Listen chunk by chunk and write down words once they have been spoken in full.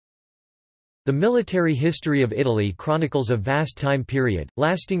The military history of Italy chronicles a vast time period,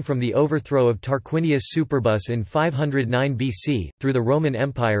 lasting from the overthrow of Tarquinius Superbus in 509 BC, through the Roman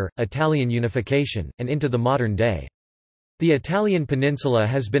Empire, Italian unification, and into the modern day. The Italian peninsula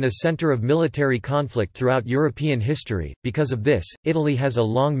has been a center of military conflict throughout European history. Because of this, Italy has a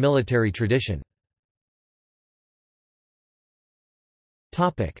long military tradition.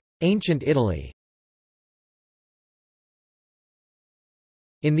 Ancient Italy.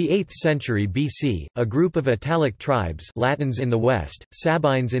 In the 8th century BC, a group of Italic tribes, Latins in the west,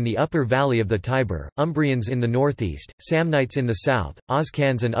 Sabines in the upper valley of the Tiber, Umbrians in the northeast, Samnites in the south,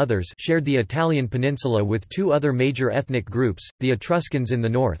 Oscans and others shared the Italian peninsula with two other major ethnic groups, the Etruscans in the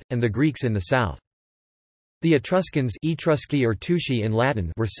north, and the Greeks in the south. The Etruscans Etrusci or Tusci in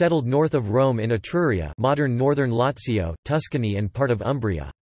Latin were settled north of Rome in Etruria, modern northern Lazio, Tuscany and part of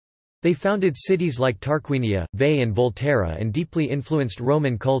Umbria. They founded cities like Tarquinia, Veii and Volterra and deeply influenced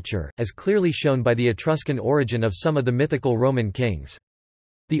Roman culture, as clearly shown by the Etruscan origin of some of the mythical Roman kings.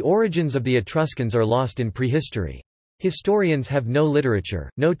 The origins of the Etruscans are lost in prehistory. Historians have no literature,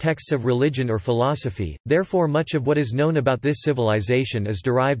 no texts of religion or philosophy, therefore much of what is known about this civilization is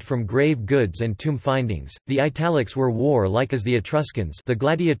derived from grave goods and tomb findings. The Italics were war-like as the Etruscans. The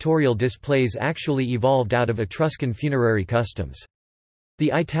gladiatorial displays actually evolved out of Etruscan funerary customs.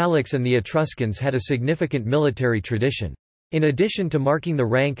 The Italics and the Etruscans had a significant military tradition. In addition to marking the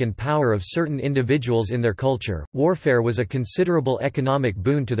rank and power of certain individuals in their culture, warfare was a considerable economic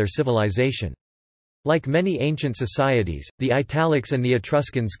boon to their civilization. Like many ancient societies, the Italics and the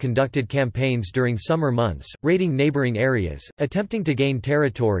Etruscans conducted campaigns during summer months, raiding neighboring areas, attempting to gain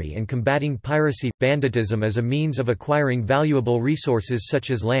territory and combating piracy, banditism as a means of acquiring valuable resources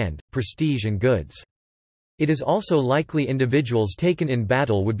such as land, prestige and goods. It is also likely individuals taken in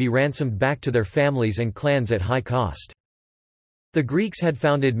battle would be ransomed back to their families and clans at high cost. The Greeks had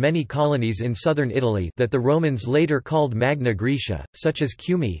founded many colonies in southern Italy that the Romans later called Magna Graecia, such as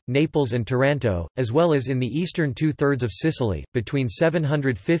Cumae, Naples and Taranto, as well as in the eastern two-thirds of Sicily. Between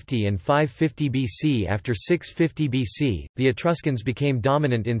 750 and 550 BC. After 650 BC, the Etruscans became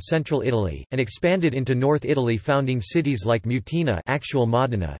dominant in central Italy, and expanded into North Italy, founding cities like Mutina, actual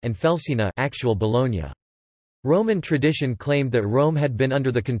Modena, and Felsina, actual Bologna. Roman tradition claimed that Rome had been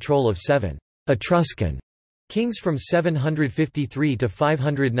under the control of 7 Etruscan kings from 753 to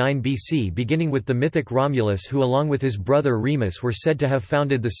 509 BC, beginning with the mythic Romulus, who along with his brother Remus were said to have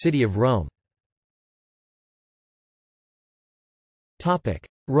founded the city of Rome.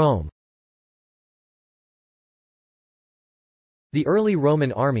 Rome. The early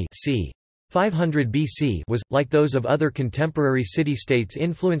Roman army c. 500 BC was, like those of other contemporary city-states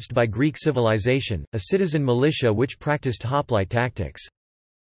influenced by Greek civilization, a citizen militia which practiced hoplite tactics.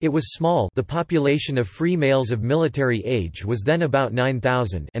 It was small, the population of free males of military age was then about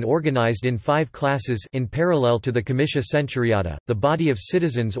 9,000, and organized in 5 classes in parallel to the comitia centuriata, the body of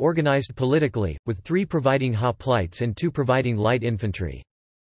citizens organized politically, with 3 providing hoplites and 2 providing light infantry.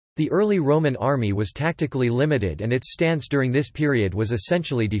 The early Roman army was tactically limited and its stance during this period was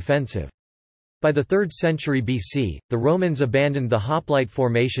essentially defensive. By the 3rd century BC, the Romans abandoned the hoplite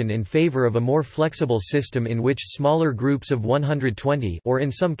formation in favor of a more flexible system in which smaller groups of 120 or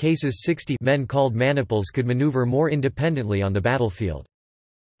in some cases 60 men called maniples could maneuver more independently on the battlefield.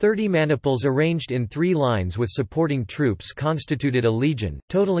 30 maniples arranged in 3 lines with supporting troops constituted a legion,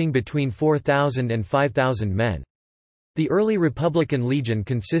 totaling between 4,000 and 5,000 men. The early Republican legion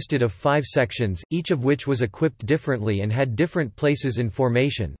consisted of 5 sections, each of which was equipped differently and had different places in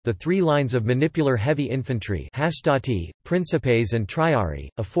formation: the 3 lines of manipular heavy infantry hastati, principes and triarii,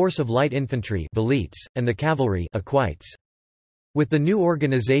 a force of light infantry velites, and the cavalry equites. With the new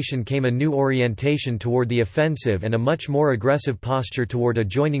organization came a new orientation toward the offensive and a much more aggressive posture toward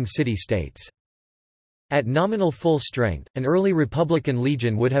adjoining city-states. At nominal full strength, an early Republican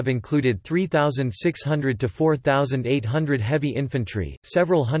legion would have included 3,600 to 4,800 heavy infantry,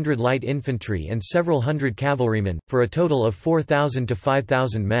 several hundred light infantry and several hundred cavalrymen, for a total of 4,000 to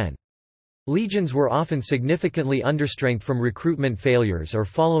 5,000 men. Legions were often significantly understrength from recruitment failures or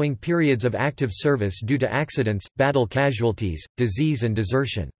following periods of active service due to accidents, battle casualties, disease and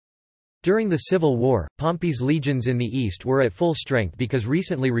desertion. During the Civil War, Pompey's legions in the east were at full strength because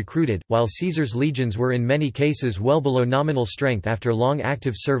recently recruited, while Caesar's legions were in many cases well below nominal strength after long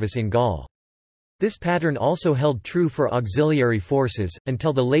active service in Gaul. This pattern also held true for auxiliary forces.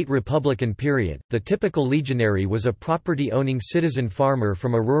 Until the late Republican period, the typical legionary was a property-owning citizen farmer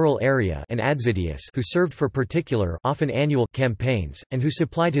from a rural area, an adzidius, who served for particular, often annual, campaigns, and who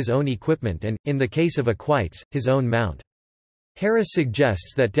supplied his own equipment and, in the case of equites, his own mount. Harris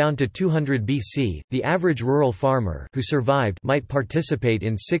suggests that down to 200 BC, the average rural farmer who survived might participate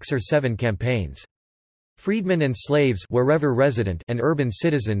in 6 or 7 campaigns. Freedmen and slaves wherever resident and urban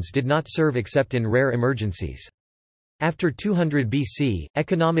citizens did not serve except in rare emergencies. After 200 BC,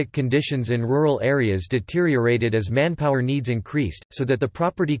 economic conditions in rural areas deteriorated as manpower needs increased, so that the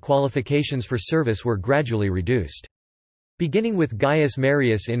property qualifications for service were gradually reduced. Beginning with Gaius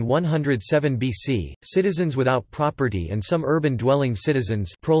Marius in 107 BC, citizens without property and some urban-dwelling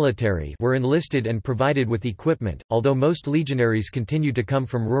citizens proletary were enlisted and provided with equipment, although most legionaries continued to come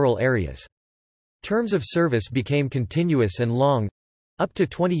from rural areas. Terms of service became continuous and long—up to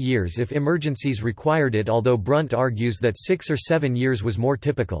 20 years if emergencies required it, although Brunt argues that 6 or 7 years was more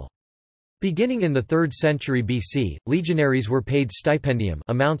typical. Beginning in the 3rd century BC, legionaries were paid stipendium.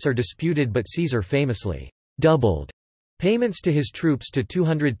 Amounts are disputed, but Caesar famously doubled payments to his troops to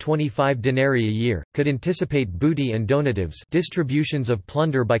 225 denarii a year, could anticipate booty and donatives distributions of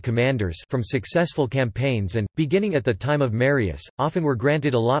plunder by commanders from successful campaigns and, beginning at the time of Marius, often were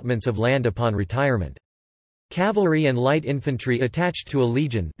granted allotments of land upon retirement. Cavalry and light infantry attached to a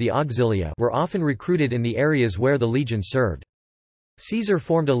legion, the auxilia, were often recruited in the areas where the legion served. Caesar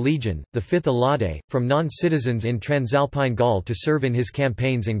formed a legion, the 5th Alaudae, from non-citizens in Transalpine Gaul to serve in his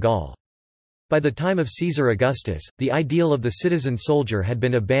campaigns in Gaul. By the time of Caesar Augustus, the ideal of the citizen soldier had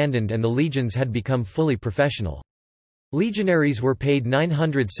been abandoned and the legions had become fully professional. Legionaries were paid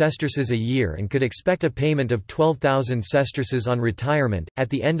 900 sesterces a year and could expect a payment of 12,000 sesterces on retirement. At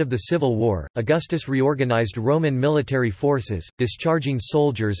the end of the Civil War, Augustus reorganized Roman military forces, discharging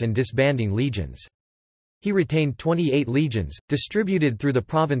soldiers and disbanding legions. He retained 28 legions, distributed through the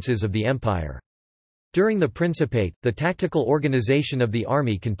provinces of the empire. During the Principate, the tactical organization of the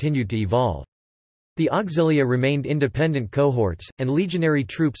army continued to evolve. The auxilia remained independent cohorts, and legionary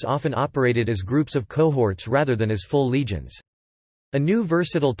troops often operated as groups of cohorts rather than as full legions. A new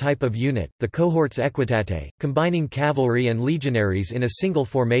versatile type of unit, the cohorts equitate, combining cavalry and legionaries in a single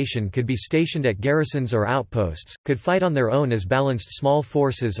formation, could be stationed at garrisons or outposts, could fight on their own as balanced small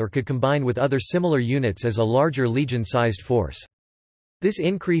forces, or could combine with other similar units as a larger legion-sized force. This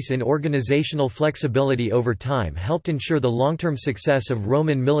increase in organizational flexibility over time helped ensure the long-term success of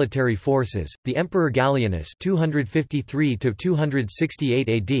Roman military forces. The Emperor Gallienus (253–268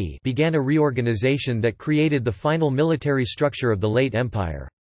 AD) began a reorganization that created the final military structure of the late empire.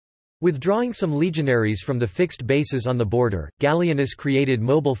 Withdrawing some legionaries from the fixed bases on the border, Gallienus created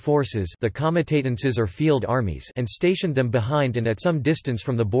mobile forces, the comitatenses or field armies, and stationed them behind and at some distance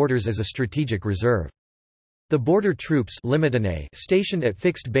from the borders as a strategic reserve. The border troops stationed at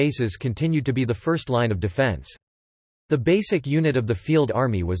fixed bases continued to be the first line of defense. The basic unit of the field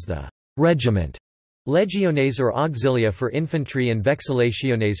army was the regiment, legiones or auxilia for infantry and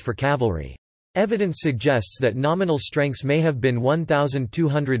vexellationes for cavalry. Evidence suggests that nominal strengths may have been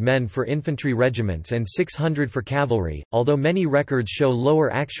 1,200 men for infantry regiments and 600 for cavalry, although many records show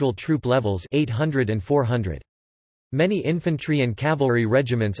lower actual troop levels 800 and 400. Many infantry and cavalry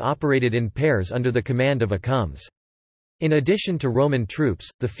regiments operated in pairs under the command of a comes. In addition to Roman troops,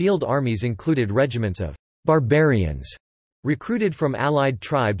 the field armies included regiments of barbarians, recruited from allied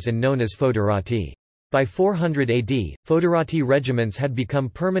tribes and known as foederati. By 400 AD, foederati regiments had become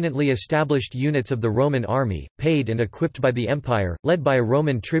permanently established units of the Roman army, paid and equipped by the empire, led by a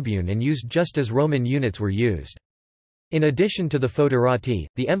Roman tribune and used just as Roman units were used. In addition to the foederati,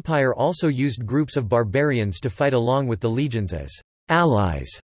 the empire also used groups of barbarians to fight along with the legions as allies,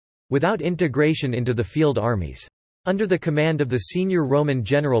 without integration into the field armies. Under the command of the senior Roman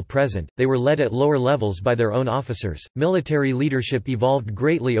general present, they were led at lower levels by their own officers. Military leadership evolved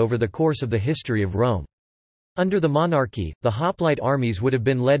greatly over the course of the history of Rome. Under the monarchy, the hoplite armies would have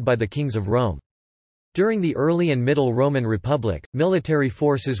been led by the kings of Rome. During the early and middle Roman Republic, military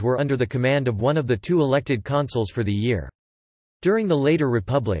forces were under the command of one of the 2 elected consuls for the year. During the later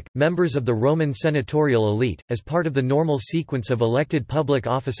Republic, members of the Roman senatorial elite, as part of the normal sequence of elected public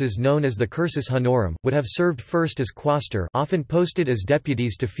offices known as the cursus honorum, would have served first as quaestor, often posted as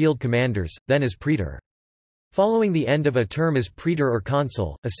deputies to field commanders, then as praetor. Following the end of a term as praetor or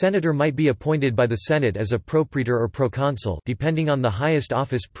consul, a senator might be appointed by the Senate as a propraetor or proconsul, depending on the highest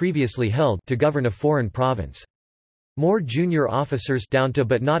office previously held, to govern a foreign province. More junior officers down to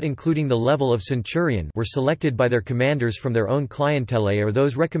but not including the level of centurion were selected by their commanders from their own clientele or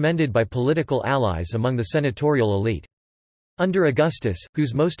those recommended by political allies among the senatorial elite. Under Augustus,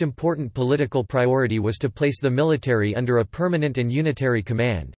 whose most important political priority was to place the military under a permanent and unitary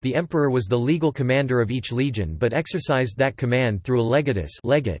command, the emperor was the legal commander of each legion but exercised that command through a legatus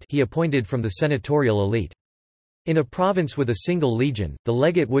legate he appointed from the senatorial elite. In a province with a single legion, the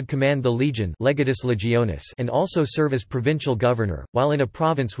legate would command the legion legatus legionis and also serve as provincial governor, while in a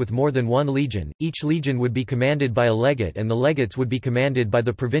province with more than one legion, each legion would be commanded by a legate and the legates would be commanded by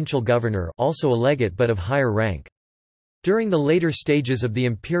the provincial governor, also a legate but of higher rank. During the later stages of the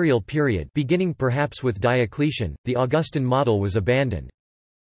imperial period, beginning perhaps with Diocletian, the Augustan model was abandoned.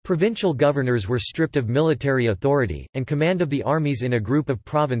 Provincial governors were stripped of military authority, and command of the armies in a group of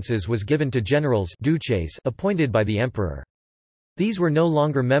provinces was given to generals duces appointed by the emperor. These were no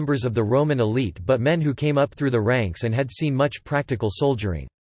longer members of the Roman elite but men who came up through the ranks and had seen much practical soldiering.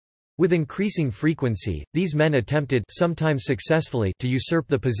 With increasing frequency, these men attempted, sometimes successfully, to usurp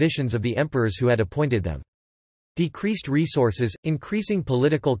the positions of the emperors who had appointed them. Decreased resources, increasing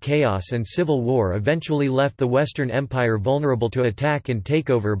political chaos and civil war eventually left the Western Empire vulnerable to attack and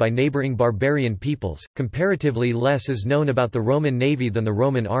takeover by neighboring barbarian peoples. Comparatively less is known about the Roman navy than the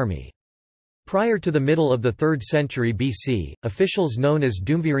Roman army. Prior to the middle of the 3rd century BC, officials known as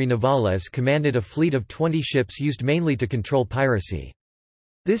Duumviri navales commanded a fleet of 20 ships used mainly to control piracy.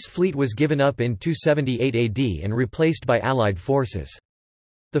 This fleet was given up in 278 AD and replaced by allied forces.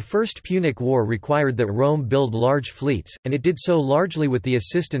 The First Punic War required that Rome build large fleets, and it did so largely with the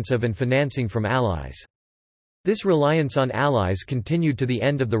assistance of and financing from allies. This reliance on allies continued to the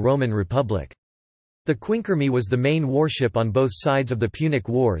end of the Roman Republic. The Quinquereme was the main warship on both sides of the Punic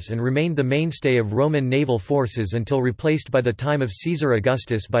Wars and remained the mainstay of Roman naval forces until replaced by the time of Caesar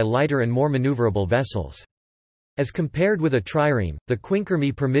Augustus by lighter and more maneuverable vessels. As compared with a trireme, the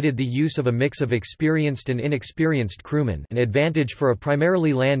Quinquereme permitted the use of a mix of experienced and inexperienced crewmen, an advantage for a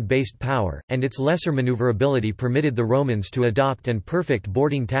primarily land-based power, and its lesser maneuverability permitted the Romans to adopt and perfect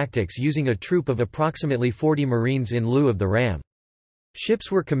boarding tactics using a troop of approximately 40 marines in lieu of the ram.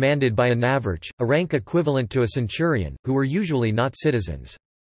 Ships were commanded by a navarch, a rank equivalent to a centurion, who were usually not citizens.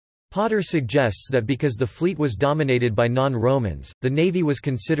 Potter suggests that because the fleet was dominated by non-Romans, the navy was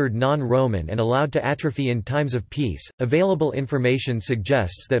considered non-Roman and allowed to atrophy in times of peace. Available information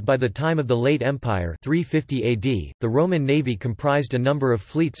suggests that by the time of the Late Empire, 350 AD, the Roman navy comprised a number of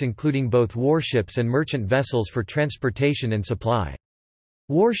fleets including both warships and merchant vessels for transportation and supply.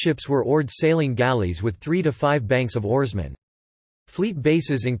 Warships were oared sailing galleys with 3 to 5 banks of oarsmen. Fleet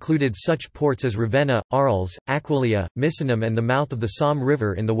bases included such ports as Ravenna, Arles, Aquileia, Misenum and the mouth of the Somme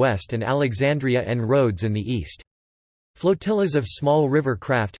River in the west and Alexandria and Rhodes in the east. Flotillas of small river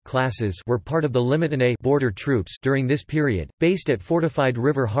craft classes were part of the Limitanei border troops during this period, based at fortified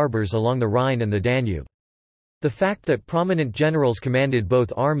river harbors along the Rhine and the Danube. The fact that prominent generals commanded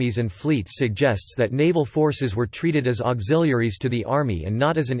both armies and fleets suggests that naval forces were treated as auxiliaries to the army and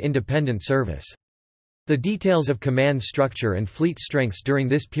not as an independent service. The details of command structure and fleet strengths during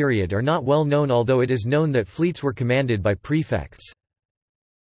this period are not well known, although it is known that fleets were commanded by prefects.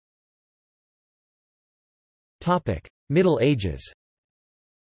 Middle Ages.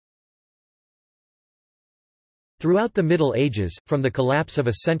 Throughout the Middle Ages, from the collapse of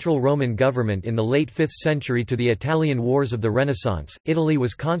a central Roman government in the late 5th century to the Italian Wars of the Renaissance, Italy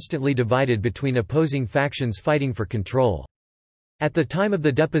was constantly divided between opposing factions fighting for control. At the time of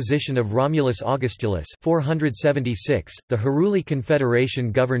the deposition of Romulus Augustulus 476, the Heruli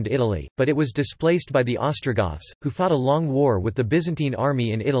Confederation governed Italy, but it was displaced by the Ostrogoths, who fought a long war with the Byzantine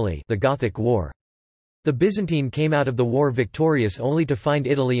army in Italy, the Gothic War. The Byzantine came out of the war victorious only to find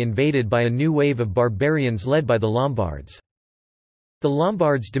Italy invaded by a new wave of barbarians led by the Lombards. The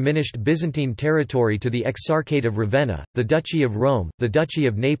Lombards diminished Byzantine territory to the Exarchate of Ravenna, the Duchy of Rome, the Duchy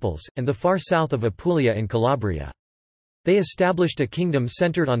of Naples, and the far south of Apulia and Calabria. They established a kingdom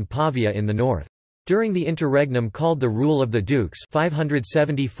centered on Pavia in the north. During the interregnum called the Rule of the Dukes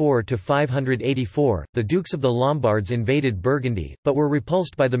 574–584, the Dukes of the Lombards invaded Burgundy, but were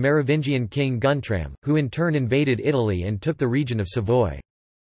repulsed by the Merovingian king Guntram, who in turn invaded Italy and took the region of Savoy.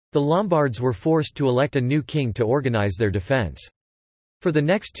 The Lombards were forced to elect a new king to organize their defense. For the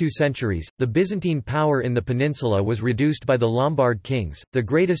next 2 centuries, the Byzantine power in the peninsula was reduced by the Lombard kings, the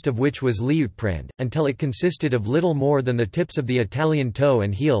greatest of which was Liutprand, until it consisted of little more than the tips of the Italian toe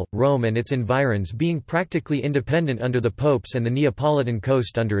and heel, Rome and its environs being practically independent under the popes and the Neapolitan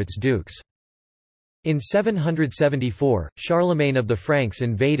coast under its dukes. In 774, Charlemagne of the Franks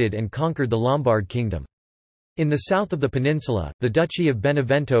invaded and conquered the Lombard kingdom. In the south of the peninsula, the Duchy of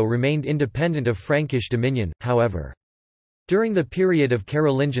Benevento remained independent of Frankish dominion, however. During the period of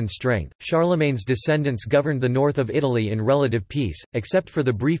Carolingian strength, Charlemagne's descendants governed the north of Italy in relative peace, except for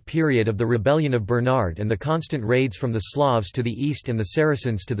the brief period of the rebellion of Bernard and the constant raids from the Slavs to the east and the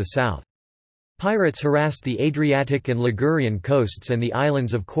Saracens to the south. Pirates harassed the Adriatic and Ligurian coasts and the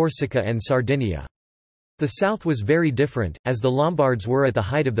islands of Corsica and Sardinia. The south was very different, as the Lombards were at the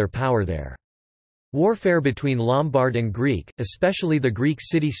height of their power there. Warfare between Lombard and Greek, especially the Greek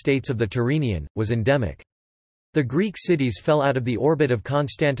city-states of the Tyrrhenian, was endemic. The Greek cities fell out of the orbit of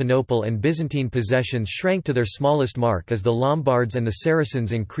Constantinople and Byzantine possessions shrank to their smallest mark as the Lombards and the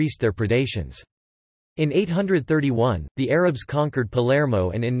Saracens increased their predations. In 831, the Arabs conquered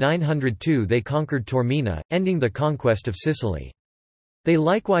Palermo and in 902 they conquered Taormina, ending the conquest of Sicily. They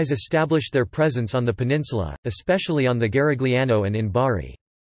likewise established their presence on the peninsula, especially on the Garigliano and in Bari.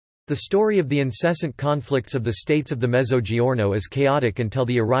 The story of the incessant conflicts of the states of the Mezzogiorno is chaotic until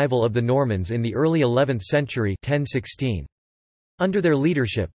the arrival of the Normans in the early 11th century 1016. Under their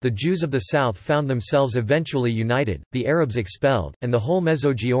leadership, the Jews of the south found themselves eventually united, the Arabs expelled, and the whole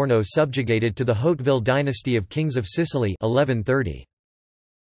Mezzogiorno subjugated to the Hauteville dynasty of kings of Sicily 1130.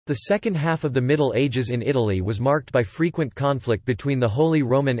 The second half of the Middle Ages in Italy was marked by frequent conflict between the Holy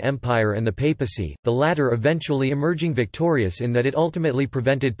Roman Empire and the papacy, the latter eventually emerging victorious in that it ultimately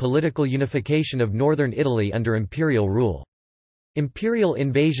prevented political unification of northern Italy under imperial rule. Imperial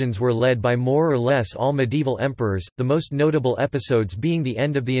invasions were led by more or less all medieval emperors, the most notable episodes being the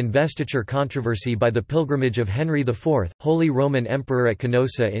end of the investiture controversy by the pilgrimage of Henry IV, Holy Roman Emperor at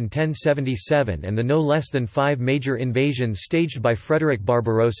Canossa in 1077 and the no less than 5 major invasions staged by Frederick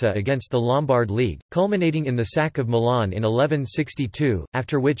Barbarossa against the Lombard League, culminating in the sack of Milan in 1162,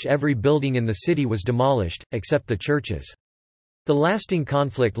 after which every building in the city was demolished, except the churches. The lasting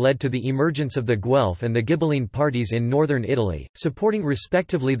conflict led to the emergence of the Guelph and the Ghibelline parties in northern Italy, supporting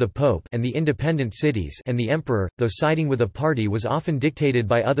respectively the Pope and the independent cities and the Emperor, though siding with a party was often dictated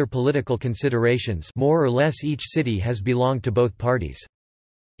by other political considerations. More or less each city has belonged to both parties.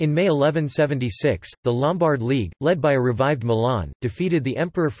 In May 1176, the Lombard League, led by a revived Milan, defeated the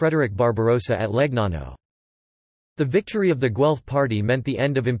Emperor Frederick Barbarossa at Legnano. The victory of the Guelph party meant the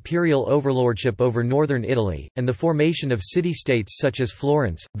end of imperial overlordship over northern Italy, and the formation of city-states such as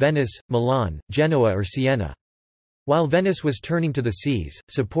Florence, Venice, Milan, Genoa or Siena. While Venice was turning to the seas,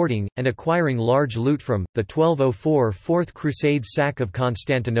 supporting, and acquiring large loot from, the 1204 Fourth Crusade sack of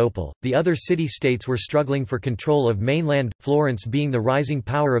Constantinople, the other city-states were struggling for control of mainland, Florence being the rising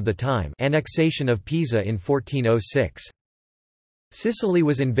power of the time, annexation of Pisa in 1406. Sicily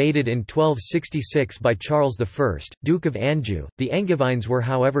was invaded in 1266 by Charles I, Duke of Anjou. The Angevines were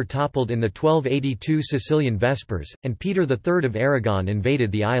however toppled in the 1282 Sicilian Vespers, and Peter III of Aragon invaded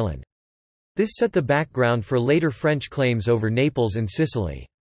the island. This set the background for later French claims over Naples and Sicily.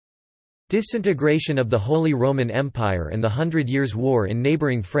 Disintegration of the Holy Roman Empire and the Hundred Years' War in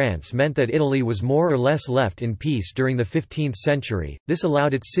neighbouring France meant that Italy was more or less left in peace during the 15th century. This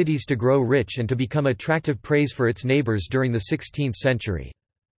allowed its cities to grow rich and to become attractive prey for its neighbours during the 16th century.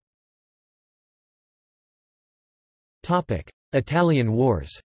 Italian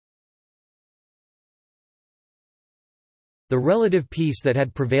Wars. The relative peace that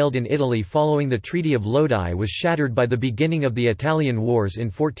had prevailed in Italy following the Treaty of Lodi was shattered by the beginning of the Italian Wars in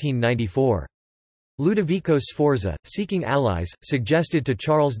 1494. Ludovico Sforza, seeking allies, suggested to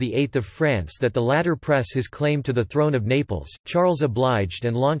Charles VIII of France that the latter press his claim to the throne of Naples. Charles obliged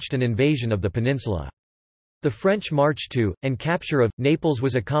and launched an invasion of the peninsula. The French march to, and capture of, Naples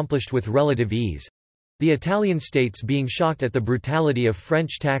was accomplished with relative ease, the Italian states being shocked at the brutality of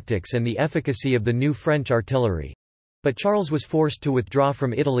French tactics and the efficacy of the new French artillery. But Charles was forced to withdraw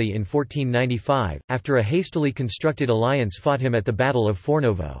from Italy in 1495, after a hastily constructed alliance fought him at the Battle of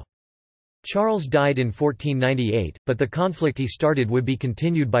Fornovo. Charles died in 1498, but the conflict he started would be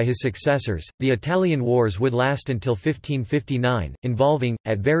continued by his successors. The Italian Wars would last until 1559, involving,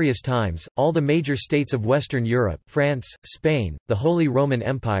 at various times, all the major states of Western Europe: France, Spain, the Holy Roman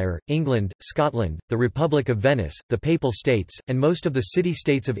Empire, England, Scotland, the Republic of Venice, the Papal States, and most of the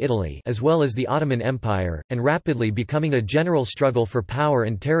city-states of Italy, as well as the Ottoman Empire, and rapidly becoming a general struggle for power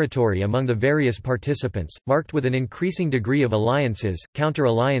and territory among the various participants, marked with an increasing degree of alliances,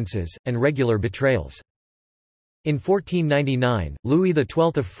 counter-alliances, and regular betrayals. In 1499, Louis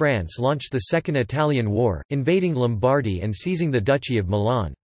XII of France launched the Second Italian War, invading Lombardy and seizing the Duchy of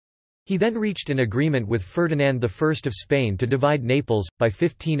Milan. He then reached an agreement with Ferdinand I of Spain to divide Naples. By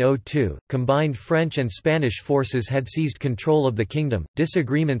 1502, combined French and Spanish forces had seized control of the kingdom.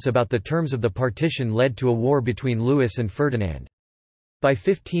 Disagreements about the terms of the partition led to a war between Louis and Ferdinand. By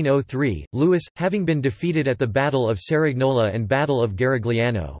 1503, Louis, having been defeated at the Battle of Cerignola and Battle of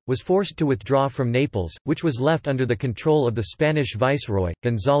Garigliano, was forced to withdraw from Naples, which was left under the control of the Spanish viceroy,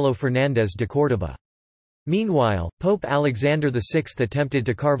 Gonzalo Fernández de Córdoba. Meanwhile, Pope Alexander VI attempted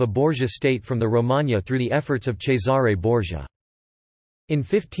to carve a Borgia state from the Romagna through the efforts of Cesare Borgia. In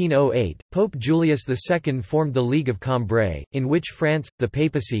 1508, Pope Julius II formed the League of Cambrai, in which France, the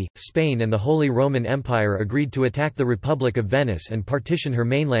papacy, Spain and the Holy Roman Empire agreed to attack the Republic of Venice and partition her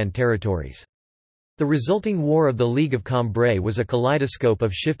mainland territories. The resulting War of the League of Cambrai was a kaleidoscope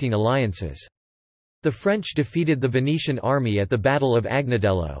of shifting alliances. The French defeated the Venetian army at the Battle of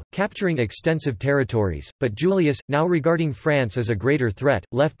Agnadello, capturing extensive territories, but Julius, now regarding France as a greater threat,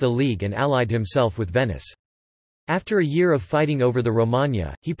 left the League and allied himself with Venice. After a year of fighting over the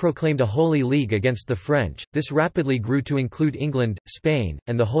Romagna, he proclaimed a Holy League against the French. This rapidly grew to include England, Spain,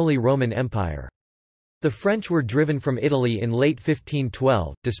 and the Holy Roman Empire. The French were driven from Italy in late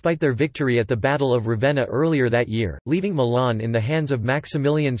 1512, despite their victory at the Battle of Ravenna earlier that year, leaving Milan in the hands of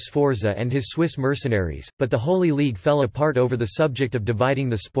Maximilian Sforza and his Swiss mercenaries, but the Holy League fell apart over the subject of dividing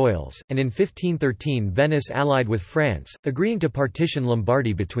the spoils, and in 1513 Venice allied with France, agreeing to partition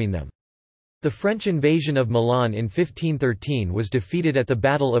Lombardy between them. The French invasion of Milan in 1513 was defeated at the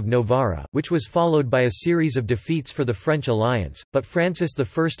Battle of Novara, which was followed by a series of defeats for the French alliance, but Francis I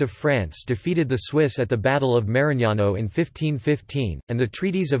of France defeated the Swiss at the Battle of Marignano in 1515, and the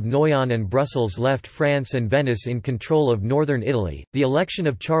treaties of Noyon and Brussels left France and Venice in control of northern Italy. The election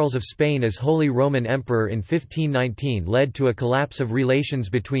of Charles of Spain as Holy Roman Emperor in 1519 led to a collapse of relations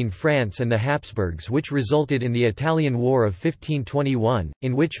between France and the Habsburgs, which resulted in the Italian War of 1521,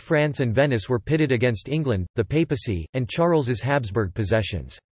 in which France and Venice were pitted against England, the papacy, and Charles's Habsburg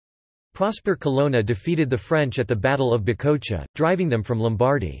possessions. Prosper Colonna defeated the French at the Battle of Bicocca, driving them from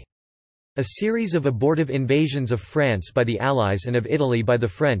Lombardy. A series of abortive invasions of France by the Allies and of Italy by the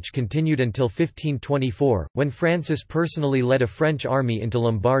French continued until 1524, when Francis personally led a French army into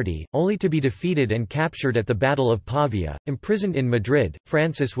Lombardy, only to be defeated and captured at the Battle of Pavia. Imprisoned in Madrid,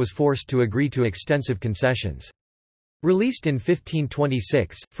 Francis was forced to agree to extensive concessions. Released in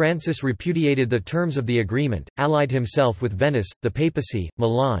 1526, Francis repudiated the terms of the agreement, allied himself with Venice, the papacy,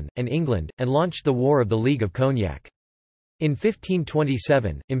 Milan, and England, and launched the War of the League of Cognac. In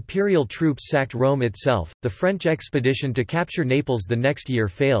 1527, imperial troops sacked Rome itself. The French expedition to capture Naples the next year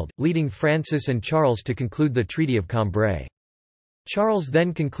failed, leading Francis and Charles to conclude the Treaty of Cambrai. Charles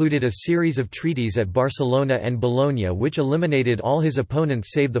then concluded a series of treaties at Barcelona and Bologna which eliminated all his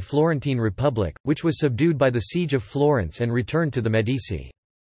opponents save the Florentine Republic, which was subdued by the Siege of Florence and returned to the Medici.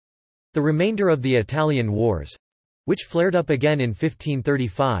 The remainder of the Italian Wars—which flared up again in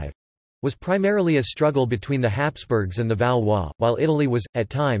 1535—was primarily a struggle between the Habsburgs and the Valois. While Italy was,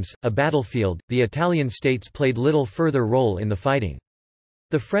 at times, a battlefield, the Italian states played little further role in the fighting.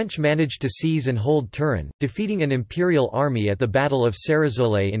 The French managed to seize and hold Turin, defeating an imperial army at the Battle of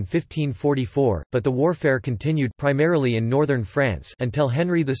Ceresole in 1544, but the warfare continued primarily in northern France until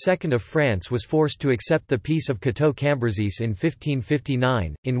Henry II of France was forced to accept the Peace of Cateau-Cambrésis in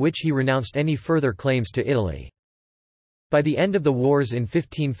 1559, in which he renounced any further claims to Italy. By the end of the wars in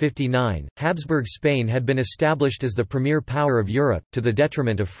 1559, Habsburg Spain had been established as the premier power of Europe, to the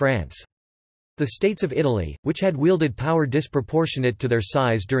detriment of France. The states of Italy, which had wielded power disproportionate to their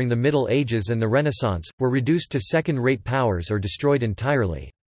size during the Middle Ages and the Renaissance, were reduced to second-rate powers or destroyed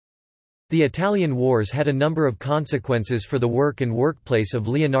entirely. The Italian Wars had a number of consequences for the work and workplace of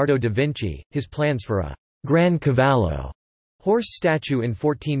Leonardo da Vinci. His plans for a Gran Cavallo horse statue in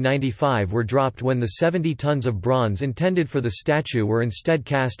 1495 were dropped when the 70 tons of bronze intended for the statue were instead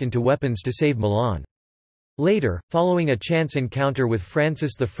cast into weapons to save Milan. Later, following a chance encounter with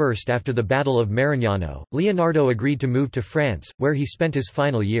Francis I after the Battle of Marignano, Leonardo agreed to move to France, where he spent his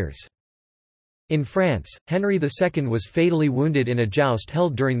final years. In France, Henry II was fatally wounded in a joust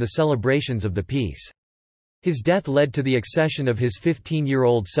held during the celebrations of the peace. His death led to the accession of his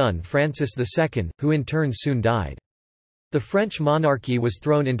 15-year-old son Francis II, who in turn soon died. The French monarchy was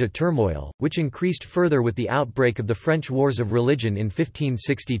thrown into turmoil, which increased further with the outbreak of the French Wars of Religion in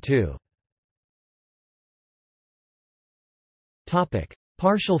 1562.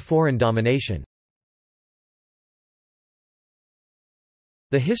 Partial foreign domination.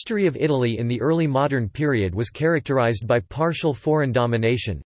 The history of Italy in the early modern period was characterized by partial foreign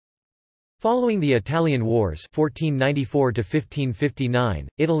domination. Following the Italian Wars 1494–1559,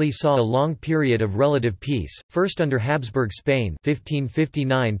 Italy saw a long period of relative peace, first under Habsburg Spain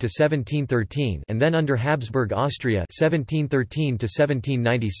 1559–1713 and then under Habsburg Austria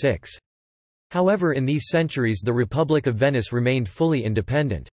 1713–1796. However, in these centuries the Republic of Venice remained fully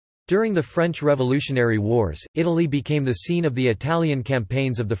independent. During the French Revolutionary Wars, Italy became the scene of the Italian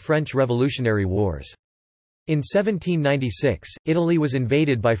campaigns of the French Revolutionary Wars. In 1796, Italy was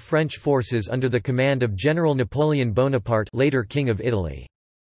invaded by French forces under the command of General Napoleon Bonaparte, later King of Italy.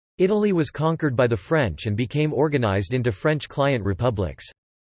 Italy was conquered by the French and became organized into French client republics.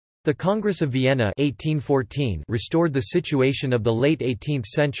 The Congress of Vienna 1814 restored the situation of the late 18th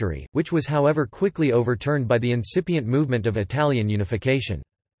century, which was however quickly overturned by the incipient movement of Italian unification.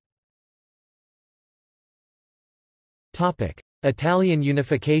 Italian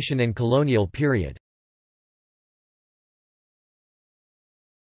unification and colonial period.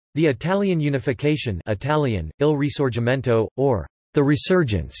 The Italian unification, Italian, Il Risorgimento, or the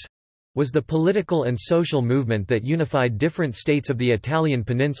Resurgence, was the political and social movement that unified different states of the Italian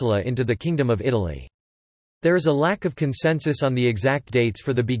peninsula into the Kingdom of Italy. There is a lack of consensus on the exact dates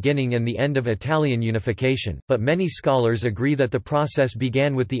for the beginning and the end of Italian unification, but many scholars agree that the process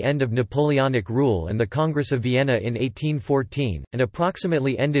began with the end of Napoleonic rule and the Congress of Vienna in 1814, and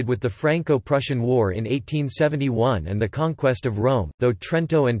approximately ended with the Franco-Prussian War in 1871 and the conquest of Rome, though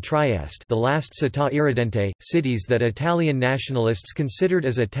Trento and Trieste, the last città irredente, cities that Italian nationalists considered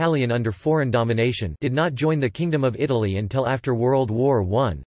as Italian under foreign domination, did not join the Kingdom of Italy until after World War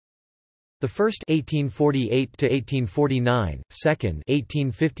I. The first 1848 to 1849, second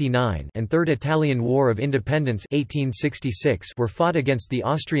 1859, and third Italian War of Independence 1866 were fought against the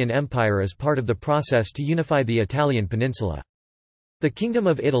Austrian Empire as part of the process to unify the Italian peninsula. The Kingdom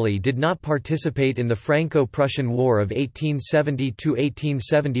of Italy did not participate in the Franco-Prussian War of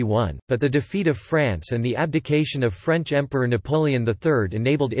 1870–1871, but the defeat of France and the abdication of French Emperor Napoleon III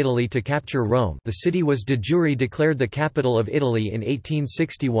enabled Italy to capture Rome. The city was de jure declared the capital of Italy in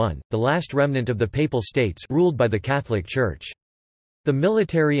 1861, the last remnant of the Papal States ruled by the Catholic Church. The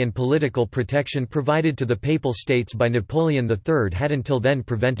military and political protection provided to the Papal States by Napoleon III had until then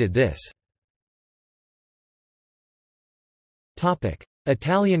prevented this.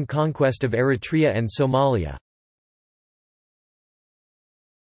 Italian conquest of Eritrea and Somalia.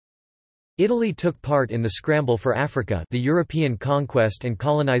 Italy took part in the Scramble for Africa, the European conquest and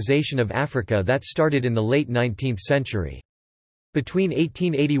colonization of Africa that started in the late 19th century. Between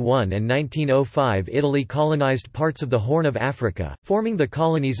 1881 and 1905 Italy colonized parts of the Horn of Africa, forming the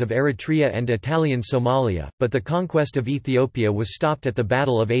colonies of Eritrea and Italian Somalia, but the conquest of Ethiopia was stopped at the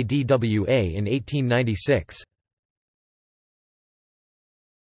Battle of Adwa in 1896.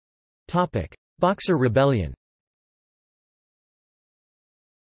 Boxer Rebellion.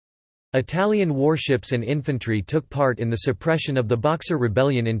 Italian warships and infantry took part in the suppression of the Boxer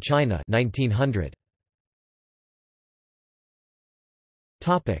Rebellion in China 1900.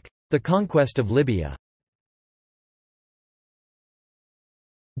 The conquest of Libya.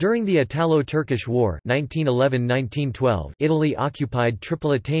 During the Italo-Turkish War 1911–1912, Italy occupied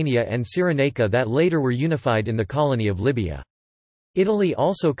Tripolitania and Cyrenaica that later were unified in the colony of Libya. Italy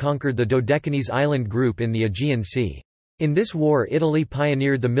also conquered the Dodecanese island group in the Aegean Sea. In this war Italy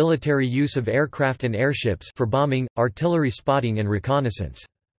pioneered the military use of aircraft and airships for bombing, artillery spotting and reconnaissance.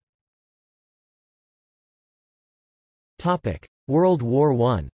 World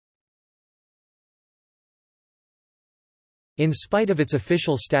War I. In spite of its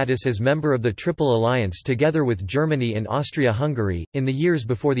official status as member of the Triple Alliance together with Germany and Austria-Hungary, in the years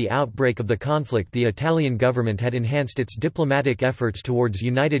before the outbreak of the conflict the Italian government had enhanced its diplomatic efforts towards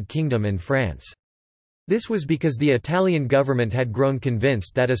United Kingdom and France. This was because the Italian government had grown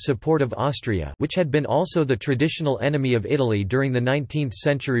convinced that a support of Austria, which had been also the traditional enemy of Italy during the 19th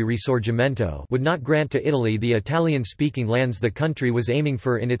century Risorgimento, would not grant to Italy the Italian-speaking lands the country was aiming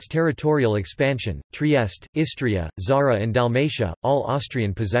for in its territorial expansion: Trieste, Istria, Zara and Dalmatia, all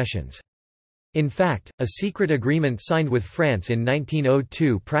Austrian possessions. In fact, a secret agreement signed with France in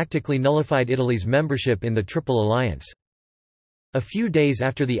 1902 practically nullified Italy's membership in the Triple Alliance. A few days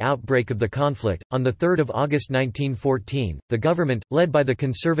after the outbreak of the conflict, on 3 August 1914, the government, led by the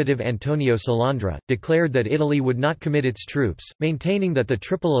conservative Antonio Salandra, declared that Italy would not commit its troops, maintaining that the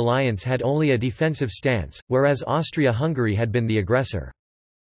Triple Alliance had only a defensive stance, whereas Austria-Hungary had been the aggressor.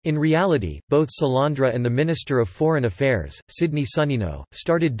 In reality, both Salandra and the Minister of Foreign Affairs, Sidney Sonnino,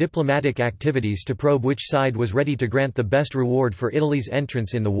 started diplomatic activities to probe which side was ready to grant the best reward for Italy's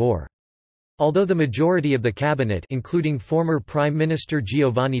entrance in the war. Although the majority of the cabinet, including former Prime Minister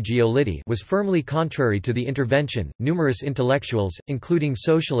Giovanni Giolitti, was firmly contrary to the intervention, numerous intellectuals, including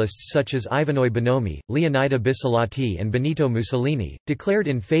socialists such as Ivanoe Bonomi, Leonida Bissolati and Benito Mussolini, declared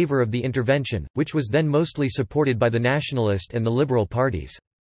in favor of the intervention, which was then mostly supported by the Nationalist and the Liberal parties.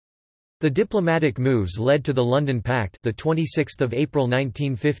 The diplomatic moves led to the London Pact, the 26th of April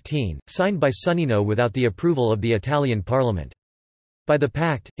 1915, signed by Sonnino without the approval of the Italian Parliament. By the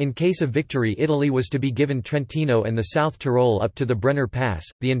pact, in case of victory Italy was to be given Trentino and the South Tyrol up to the Brenner Pass,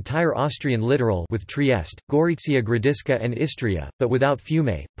 the entire Austrian littoral with Trieste, Gorizia Gradiška and Istria, but without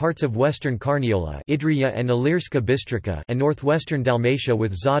Fiume, parts of western Carniola Idrija and Ilirska Bistrica and northwestern Dalmatia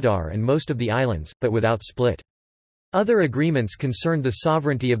with Zadar and most of the islands, but without Split. Other agreements concerned the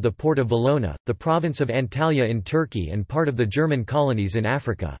sovereignty of the port of Valona, the province of Antalya in Turkey and part of the German colonies in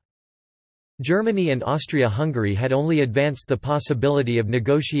Africa. Germany and Austria-Hungary had only advanced the possibility of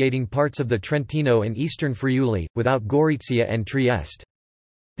negotiating parts of the Trentino and eastern Friuli, without Gorizia and Trieste.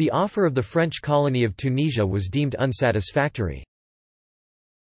 The offer of the French colony of Tunisia was deemed unsatisfactory.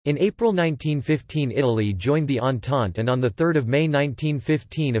 In April 1915 Italy joined the Entente and on 3 May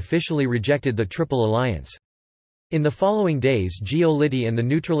 1915 officially rejected the Triple Alliance. In the following days Giolitti and the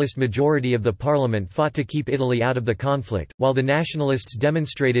neutralist majority of the parliament fought to keep Italy out of the conflict, while the nationalists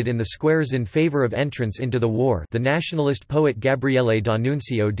demonstrated in the squares in favour of entrance into the war. The nationalist poet Gabriele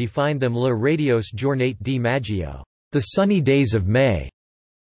D'Annunzio defined them le radiose giornate di maggio, the sunny days of May.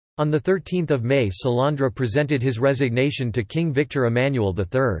 On 13 May Salandra presented his resignation to King Victor Emmanuel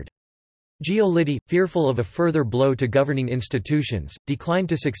III. Giolitti, fearful of a further blow to governing institutions, declined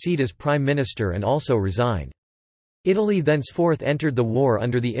to succeed as prime minister and also resigned. Italy thenceforth entered the war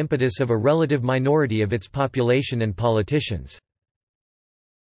under the impetus of a relative minority of its population and politicians.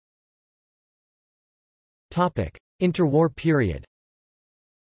 Interwar period.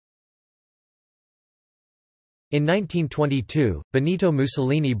 In 1922, Benito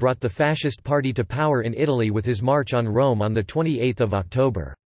Mussolini brought the fascist party to power in Italy with his march on Rome on 28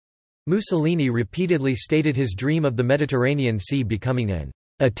 October. Mussolini repeatedly stated his dream of the Mediterranean Sea becoming an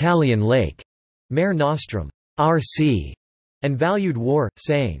Italian lake, Mare Nostrum, our sea, and valued war,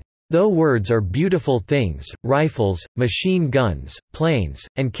 saying, "Though words are beautiful things, rifles, machine guns, planes,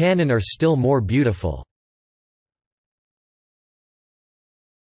 and cannon are still more beautiful."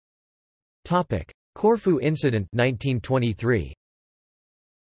 Corfu Incident 1923.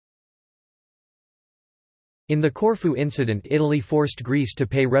 In the Corfu incident, Italy forced Greece to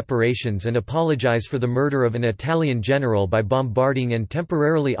pay reparations and apologize for the murder of an Italian general by bombarding and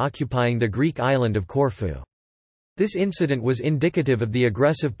temporarily occupying the Greek island of Corfu. This incident was indicative of the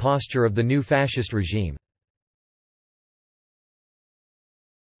aggressive posture of the new fascist regime.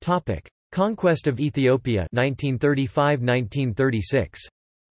 Conquest of Ethiopia 1935–1936.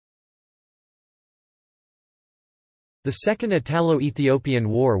 The Second Italo-Ethiopian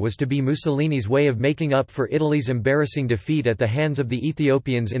War was to be Mussolini's way of making up for Italy's embarrassing defeat at the hands of the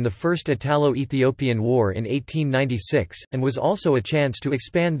Ethiopians in the First Italo-Ethiopian War in 1896, and was also a chance to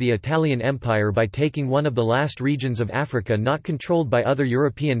expand the Italian Empire by taking one of the last regions of Africa not controlled by other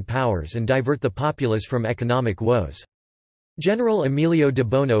European powers and divert the populace from economic woes. General Emilio de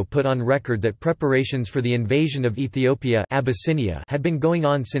Bono put on record that preparations for the invasion of Ethiopia Abyssinia had been going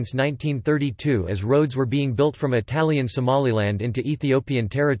on since 1932 as roads were being built from Italian Somaliland into Ethiopian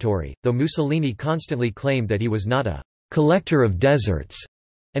territory, though Mussolini constantly claimed that he was not a «collector of deserts»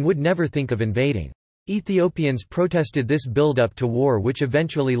 and would never think of invading. Ethiopians protested this build-up to war, which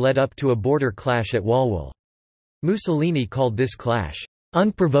eventually led up to a border clash at Walwal. Mussolini called this clash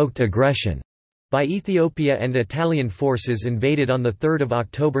 «unprovoked aggression» by Ethiopia, and Italian forces invaded on 3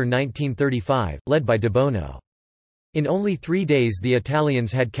 October 1935, led by de Bono. In only 3 days the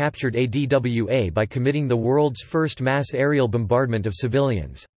Italians had captured Adwa by committing the world's first mass aerial bombardment of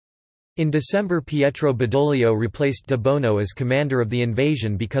civilians. In December Pietro Badoglio replaced de Bono as commander of the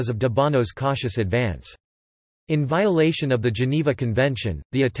invasion because of de Bono's cautious advance. In violation of the Geneva Convention,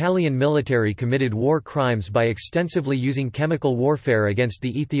 the Italian military committed war crimes by extensively using chemical warfare against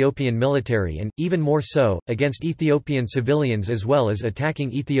the Ethiopian military and, even more so, against Ethiopian civilians, as well as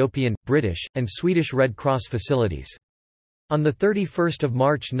attacking Ethiopian, British, and Swedish Red Cross facilities. On 31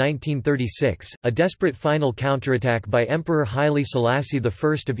 March 1936, a desperate final counterattack by Emperor Haile Selassie I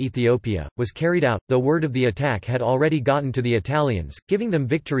of Ethiopia, was carried out, though word of the attack had already gotten to the Italians, giving them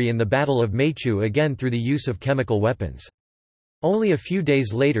victory in the Battle of Mechu again through the use of chemical weapons. Only a few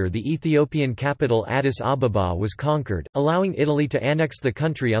days later the Ethiopian capital Addis Ababa was conquered, allowing Italy to annex the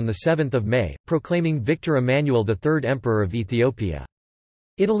country on 7 May, proclaiming Victor Emmanuel III Emperor of Ethiopia.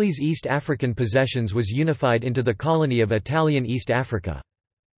 Italy's East African possessions was unified into the colony of Italian East Africa.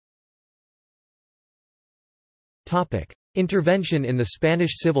 Intervention in the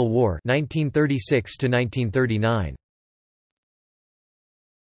Spanish Civil War 1936–1939.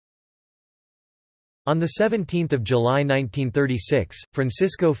 On 17 July 1936,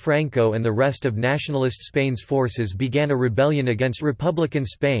 Francisco Franco and the rest of nationalist Spain's forces began a rebellion against Republican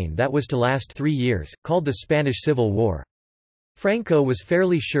Spain that was to last 3 years, called the Spanish Civil War. Franco was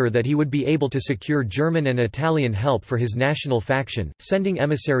fairly sure that he would be able to secure German and Italian help for his national faction, sending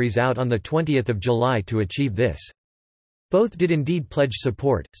emissaries out on 20 July to achieve this. Both did indeed pledge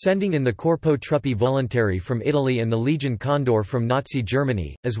support, sending in the Corpo Truppi Volontari from Italy and the Legion Condor from Nazi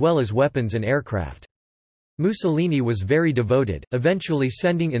Germany, as well as weapons and aircraft. Mussolini was very devoted, eventually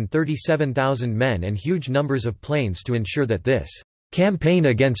sending in 37,000 men and huge numbers of planes to ensure that this campaign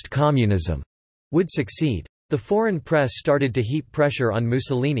against communism would succeed. The foreign press started to heap pressure on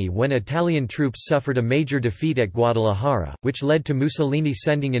Mussolini when Italian troops suffered a major defeat at Guadalajara, which led to Mussolini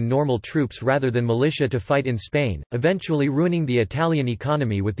sending in normal troops rather than militia to fight in Spain, eventually ruining the Italian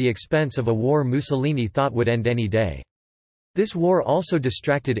economy with the expense of a war Mussolini thought would end any day. This war also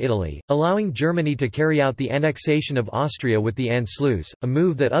distracted Italy, allowing Germany to carry out the annexation of Austria with the Anschluss, a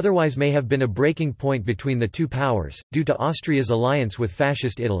move that otherwise may have been a breaking point between the two powers, due to Austria's alliance with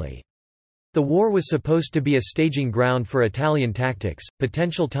Fascist Italy. The war was supposed to be a staging ground for Italian tactics,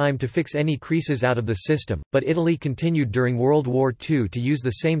 potential time to fix any creases out of the system, but Italy continued during World War II to use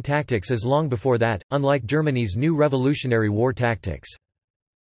the same tactics as long before that, unlike Germany's new Revolutionary War tactics.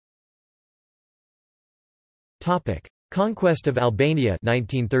 Conquest of Albania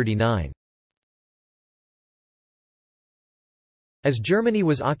 1939. As Germany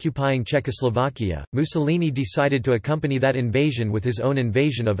was occupying Czechoslovakia, Mussolini decided to accompany that invasion with his own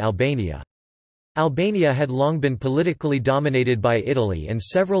invasion of Albania. Albania had long been politically dominated by Italy and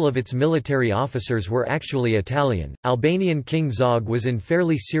several of its military officers were actually Italian. Albanian King Zog was in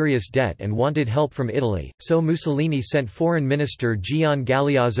fairly serious debt and wanted help from Italy, so Mussolini sent Foreign Minister Gian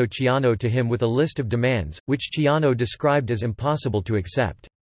Galeazzo Ciano to him with a list of demands, which Ciano described as impossible to accept.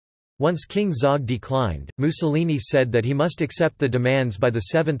 Once King Zog declined, Mussolini said that he must accept the demands by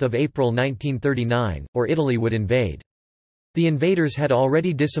 7 April 1939, or Italy would invade. The invaders had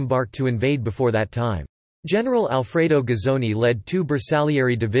already disembarked to invade before that time. General Alfredo Gazzoni led 2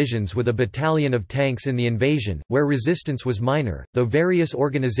 Bersaglieri divisions with a battalion of tanks in the invasion, where resistance was minor, though various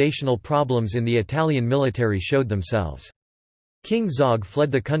organizational problems in the Italian military showed themselves. King Zog fled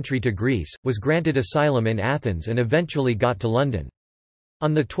the country to Greece, was granted asylum in Athens and eventually got to London.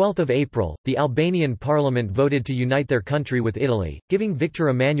 On 12 April, the Albanian parliament voted to unite their country with Italy, giving Victor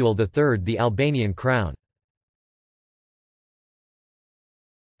Emmanuel III the Albanian crown.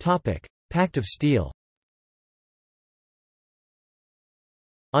 Pact of Steel.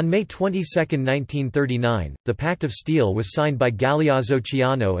 On May 22, 1939, the Pact of Steel was signed by Galeazzo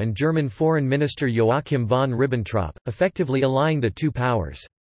Ciano and German Foreign Minister Joachim von Ribbentrop, effectively allying the two powers.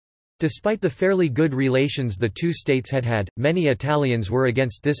 Despite the fairly good relations the two states had, many Italians were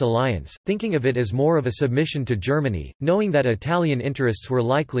against this alliance, thinking of it as more of a submission to Germany, knowing that Italian interests were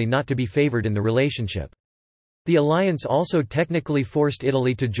likely not to be favored in the relationship. The alliance also technically forced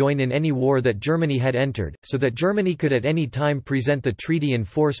Italy to join in any war that Germany had entered, so that Germany could at any time present the treaty and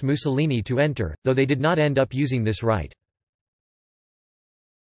force Mussolini to enter, though they did not end up using this right.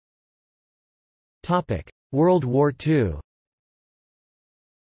 World War II.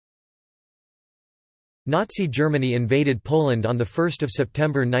 Nazi Germany invaded Poland on 1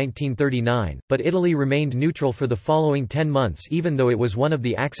 September 1939, but Italy remained neutral for the following 10 months even though it was one of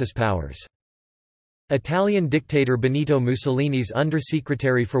the Axis powers. Italian dictator Benito Mussolini's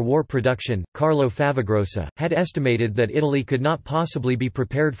undersecretary for war production, Carlo Favagrossa, had estimated that Italy could not possibly be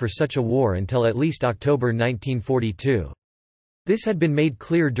prepared for such a war until at least October 1942. This had been made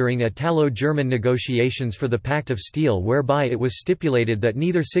clear during Italo-German negotiations for the Pact of Steel, whereby it was stipulated that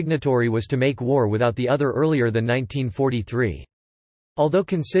neither signatory was to make war without the other earlier than 1943. Although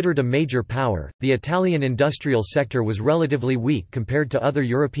considered a major power, the Italian industrial sector was relatively weak compared to other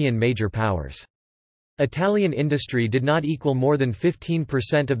European major powers. Italian industry did not equal more than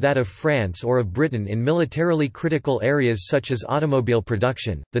 15% of that of France or of Britain in militarily critical areas such as automobile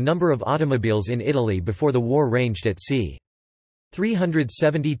production. The number of automobiles in Italy before the war ranged at c.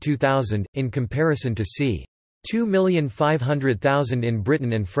 372,000, in comparison to c. 2,500,000 in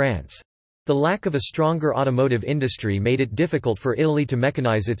Britain and France. The lack of a stronger automotive industry made it difficult for Italy to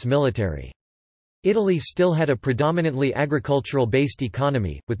mechanize its military. Italy still had a predominantly agricultural-based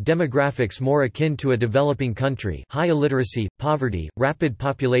economy, with demographics more akin to a developing country, high illiteracy, poverty, rapid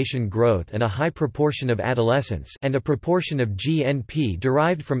population growth and a high proportion of adolescents, and a proportion of GNP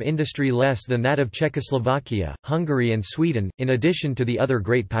derived from industry less than that of Czechoslovakia, Hungary and Sweden, in addition to the other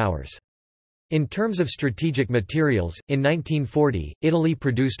great powers. In terms of strategic materials, in 1940, Italy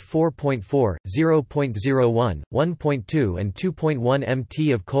produced 4.4, 0.01, 1.2 and 2.1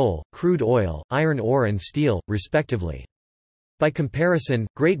 mt of coal, crude oil, iron ore and steel, respectively. By comparison,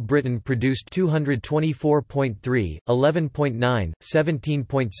 Great Britain produced 224.3, 11.9,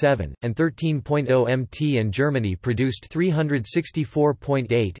 17.7, and 13.0 mt and Germany produced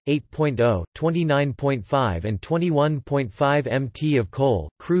 364.8, 8.0, 29.5 and 21.5 mt of coal,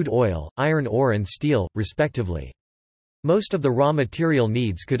 crude oil, iron ore and steel, respectively. Most of the raw material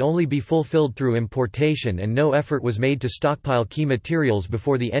needs could only be fulfilled through importation and no effort was made to stockpile key materials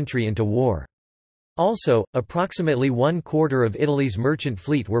before the entry into war. Also, approximately 1/4 of Italy's merchant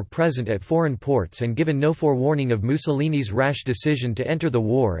fleet were present at foreign ports and given no forewarning of Mussolini's rash decision to enter the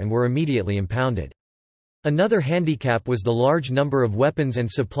war and were immediately impounded. Another handicap was the large number of weapons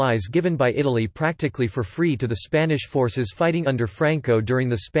and supplies given by Italy practically for free to the Spanish forces fighting under Franco during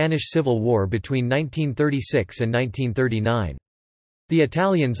the Spanish Civil War between 1936 and 1939. The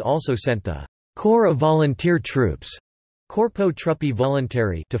Italians also sent the Corps of Volunteer Troops Corpo Truppi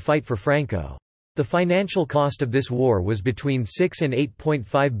Volontari to fight for Franco. The financial cost of this war was between 6 and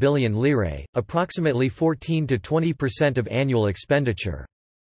 8.5 billion lire, approximately 14 to 20% of annual expenditure.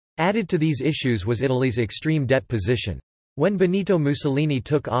 Added to these issues was Italy's extreme debt position. When Benito Mussolini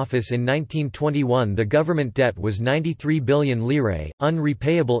took office in 1921, the government debt was 93 billion lire,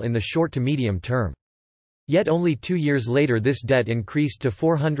 unrepayable in the short to medium term. Yet only 2 years later this debt increased to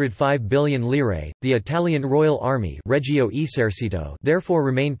 405 billion lire. The Italian Royal Army Regio Esercito therefore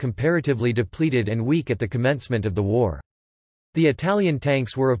remained comparatively depleted and weak at the commencement of the war. The Italian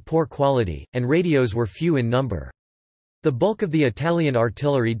tanks were of poor quality, and radios were few in number. The bulk of the Italian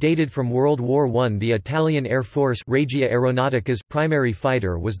artillery dated from World War I. The Italian Air Force Regia Aeronautica's primary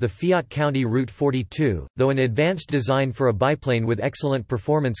fighter was the Fiat County Route 42, though an advanced design for a biplane with excellent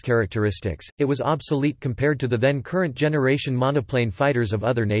performance characteristics, it was obsolete compared to the then current generation monoplane fighters of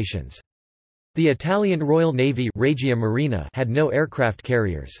other nations. The Italian Royal Navy Regia Marina had no aircraft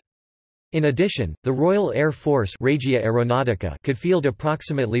carriers. In addition, the Royal Air Force Regia Aeronautica could field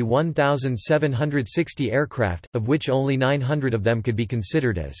approximately 1,760 aircraft, of which only 900 of them could be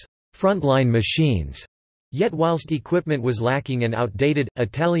considered as frontline machines. Yet whilst equipment was lacking and outdated,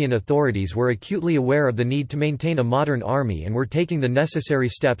 Italian authorities were acutely aware of the need to maintain a modern army and were taking the necessary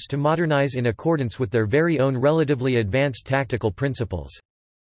steps to modernize in accordance with their very own relatively advanced tactical principles.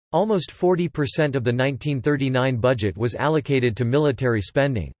 Almost 40% of the 1939 budget was allocated to military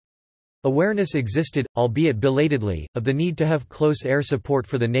spending. Awareness existed, albeit belatedly, of the need to have close air support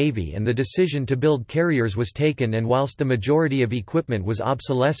for the Navy, and the decision to build carriers was taken, and whilst the majority of equipment was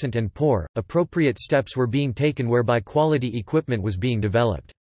obsolescent and poor, appropriate steps were being taken whereby quality equipment was being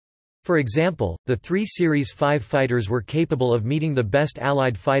developed. For example, the 3 Series 5 fighters were capable of meeting the best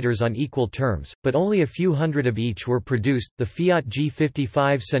Allied fighters on equal terms, but only a few hundred of each were produced. The Fiat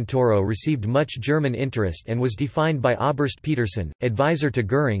G55 Centauro received much German interest and was defined by Oberst Petersen, advisor to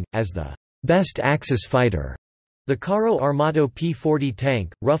Göring, as the best Axis fighter. The Carro Armato P-40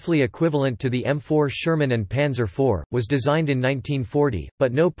 tank, roughly equivalent to the M4 Sherman and Panzer IV, was designed in 1940,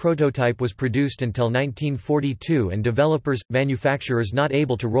 but no prototype was produced until 1942 and manufacturers not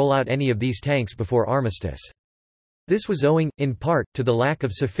able to roll out any of these tanks before armistice. This was owing, in part, to the lack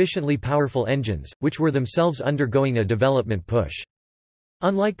of sufficiently powerful engines, which were themselves undergoing a development push.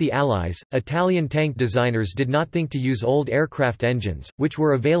 Unlike the Allies, Italian tank designers did not think to use old aircraft engines, which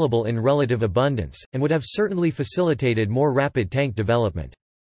were available in relative abundance, and would have certainly facilitated more rapid tank development.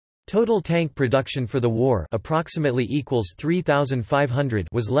 Total tank production for the war approximately equals 3,500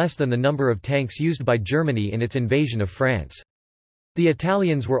 was less than the number of tanks used by Germany in its invasion of France. The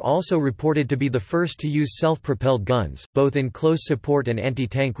Italians were also reported to be the first to use self-propelled guns, both in close support and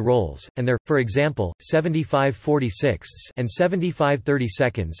anti-tank roles, and their, for example, 75/46 and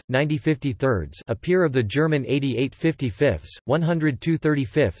 75/32, 90/53 appear of the German 88/55,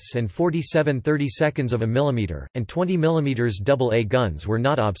 102/35 and 47/32 of a millimeter, and 20 mm AA guns were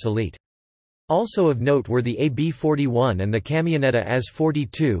not obsolete. Also of note were the AB-41 and the Camionetta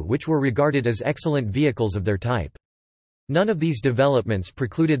AS-42, which were regarded as excellent vehicles of their type. None of these developments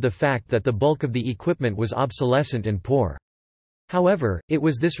precluded the fact that the bulk of the equipment was obsolescent and poor. However, it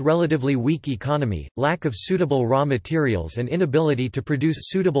was this relatively weak economy, lack of suitable raw materials and inability to produce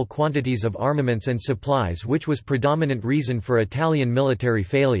suitable quantities of armaments and supplies which was predominant reason for Italian military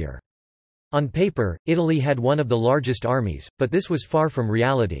failure. On paper, Italy had one of the largest armies, but this was far from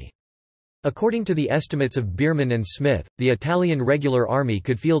reality. According to the estimates of Biermann and Smith, the Italian regular army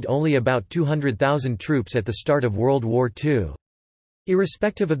could field only about 200,000 troops at the start of World War II.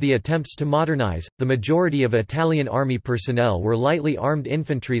 Irrespective of the attempts to modernize, the majority of Italian army personnel were lightly armed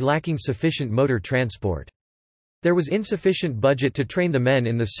infantry lacking sufficient motor transport. There was insufficient budget to train the men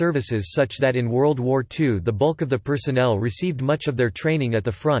in the services such that in World War II the bulk of the personnel received much of their training at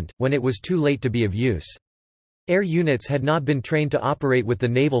the front, when it was too late to be of use. Air units had not been trained to operate with the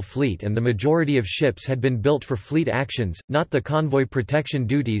naval fleet, and the majority of ships had been built for fleet actions, not the convoy protection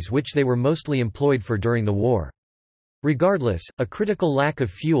duties which they were mostly employed for during the war. Regardless, a critical lack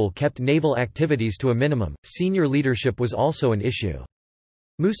of fuel kept naval activities to a minimum. Senior leadership was also an issue.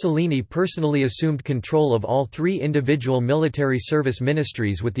 Mussolini personally assumed control of all 3 individual military service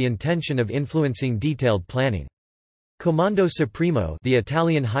ministries with the intention of influencing detailed planning. Comando Supremo, the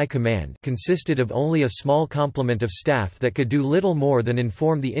Italian High Command, consisted of only a small complement of staff that could do little more than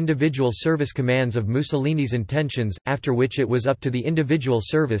inform the individual service commands of Mussolini's intentions, after which it was up to the individual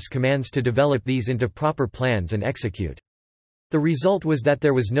service commands to develop these into proper plans and execute. The result was that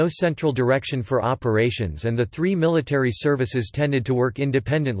there was no central direction for operations, and the 3 military services tended to work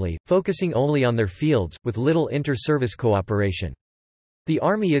independently, focusing only on their fields, with little inter-service cooperation. The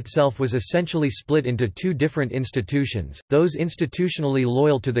army itself was essentially split into two different institutions, those institutionally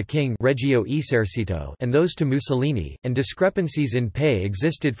loyal to the king Regio Esercito and those to Mussolini, and discrepancies in pay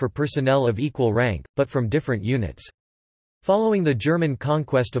existed for personnel of equal rank, but from different units. Following the German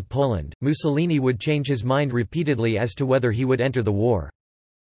conquest of Poland, Mussolini would change his mind repeatedly as to whether he would enter the war.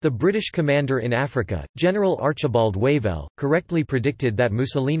 The British commander in Africa, General Archibald Wavell, correctly predicted that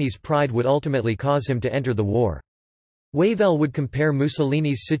Mussolini's pride would ultimately cause him to enter the war. Wavell would compare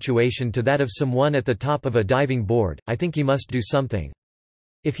Mussolini's situation to that of someone at the top of a diving board. "I think he must do something.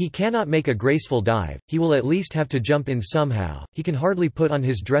 If he cannot make a graceful dive, he will at least have to jump in somehow. He can hardly put on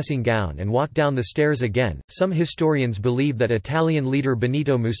his dressing gown and walk down the stairs again." Some historians believe that Italian leader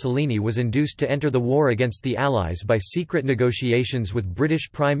Benito Mussolini was induced to enter the war against the Allies by secret negotiations with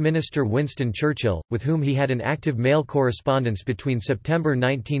British Prime Minister Winston Churchill, with whom he had an active mail correspondence between September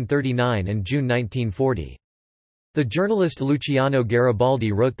 1939 and June 1940. The journalist Luciano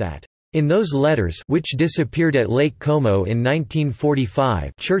Garibaldi wrote that, "In those letters which disappeared at Lake Como in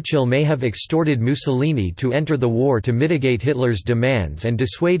 1945, Churchill may have extorted Mussolini to enter the war to mitigate Hitler's demands and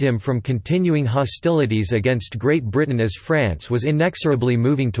dissuade him from continuing hostilities against Great Britain as France was inexorably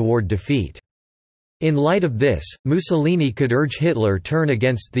moving toward defeat. In light of this, Mussolini could urge Hitler turn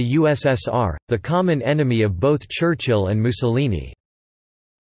against the USSR, the common enemy of both Churchill and Mussolini."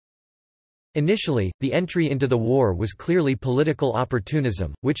 Initially, the entry into the war was clearly political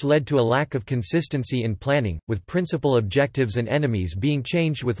opportunism, which led to a lack of consistency in planning, with principal objectives and enemies being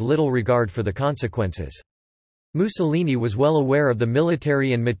changed with little regard for the consequences. Mussolini was well aware of the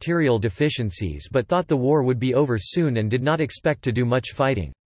military and material deficiencies but thought the war would be over soon and did not expect to do much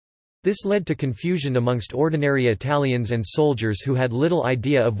fighting. This led to confusion amongst ordinary Italians and soldiers who had little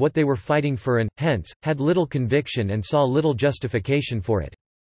idea of what they were fighting for and, hence, had little conviction and saw little justification for it.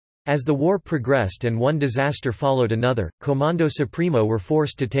 As the war progressed and one disaster followed another, Comando Supremo were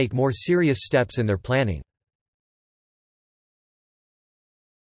forced to take more serious steps in their planning.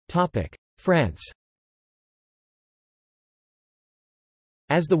 France.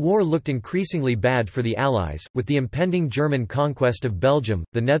 As the war looked increasingly bad for the Allies, with the impending German conquest of Belgium,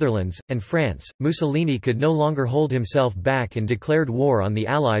 the Netherlands, and France, Mussolini could no longer hold himself back and declared war on the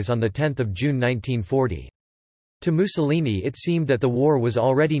Allies on 10 June 1940. To Mussolini it seemed that the war was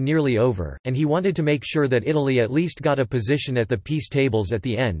already nearly over, and he wanted to make sure that Italy at least got a position at the peace tables at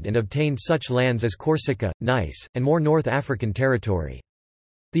the end and obtained such lands as Corsica, Nice, and more North African territory.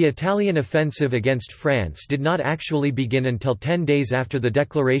 The Italian offensive against France did not actually begin until 10 days after the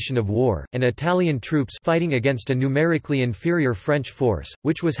declaration of war, and Italian troops fighting against a numerically inferior French force,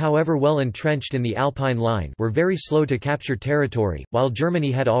 which was however well entrenched in the Alpine line, were very slow to capture territory, while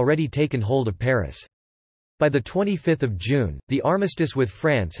Germany had already taken hold of Paris. By 25 June, the armistice with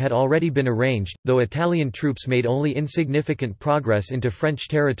France had already been arranged, though Italian troops made only insignificant progress into French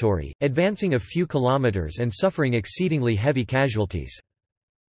territory, advancing a few kilometers and suffering exceedingly heavy casualties.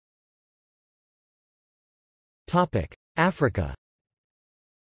 Africa.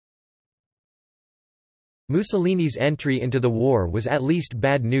 Mussolini's entry into the war was at least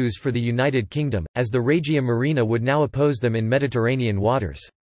bad news for the United Kingdom, as the Regia Marina would now oppose them in Mediterranean waters.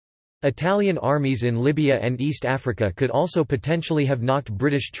 Italian armies in Libya and East Africa could also potentially have knocked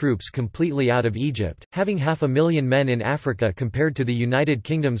British troops completely out of Egypt, having 500,000 men in Africa compared to the United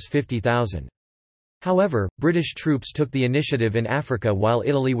Kingdom's 50,000. However, British troops took the initiative in Africa while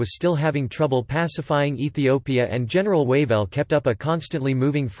Italy was still having trouble pacifying Ethiopia, and General Wavell kept up a constantly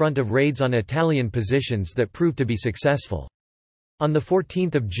moving front of raids on Italian positions that proved to be successful. On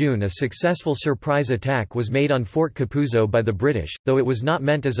 14 June a successful surprise attack was made on Fort Capuzzo by the British, though it was not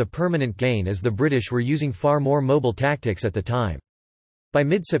meant as a permanent gain as the British were using far more mobile tactics at the time. By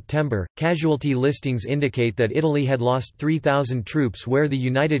mid-September, casualty listings indicate that Italy had lost 3,000 troops where the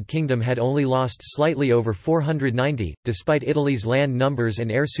United Kingdom had only lost slightly over 490, despite Italy's land numbers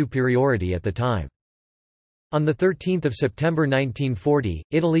and air superiority at the time. On 13 September 1940,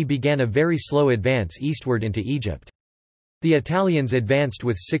 Italy began a very slow advance eastward into Egypt. The Italians advanced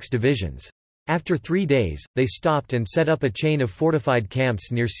with 6 divisions. After 3 days, they stopped and set up a chain of fortified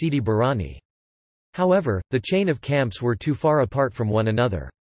camps near Sidi Barrani. However, the chain of camps were too far apart from one another.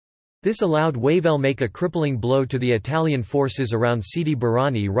 This allowed Wavell make a crippling blow to the Italian forces around Sidi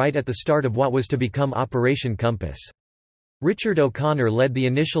Barrani right at the start of what was to become Operation Compass. Richard O'Connor led the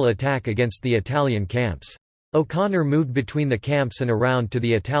initial attack against the Italian camps. O'Connor moved between the camps and around to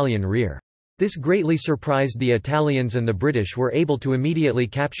the Italian rear. This greatly surprised the Italians, and the British were able to immediately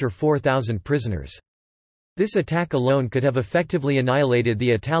capture 4,000 prisoners. This attack alone could have effectively annihilated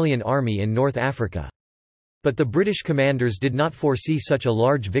the Italian army in North Africa. But the British commanders did not foresee such a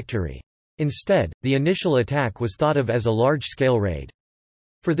large victory. Instead, the initial attack was thought of as a large-scale raid.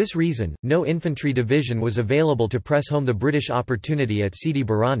 For this reason, no infantry division was available to press home the British opportunity at Sidi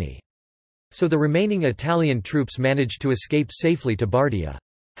Barrani. So the remaining Italian troops managed to escape safely to Bardia.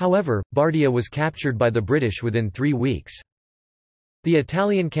 However, Bardia was captured by the British within 3 weeks. The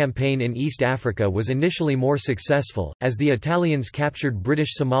Italian campaign in East Africa was initially more successful, as the Italians captured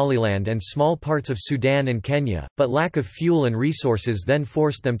British Somaliland and small parts of Sudan and Kenya, but lack of fuel and resources then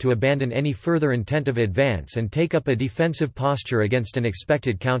forced them to abandon any further intent of advance and take up a defensive posture against an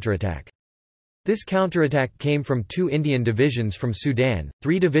expected counterattack. This counterattack came from 2 Indian divisions from Sudan,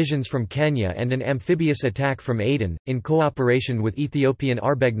 3 divisions from Kenya and an amphibious attack from Aden, in cooperation with Ethiopian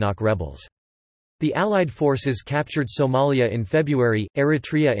Arbegnok rebels. The Allied forces captured Somalia in February,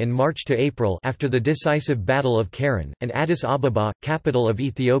 Eritrea in March to April after the decisive Battle of Keren, and Addis Ababa, capital of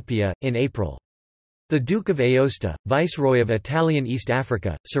Ethiopia, in April. The Duke of Aosta, viceroy of Italian East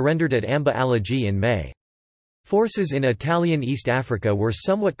Africa, surrendered at Amba Alagi in May. Forces in Italian East Africa were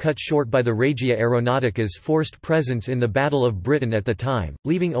somewhat cut short by the Regia Aeronautica's forced presence in the Battle of Britain at the time,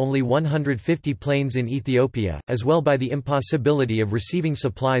 leaving only 150 planes in Ethiopia, as well by the impossibility of receiving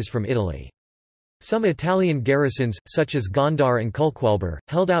supplies from Italy. Some Italian garrisons, such as Gondar and Kulkwalbur,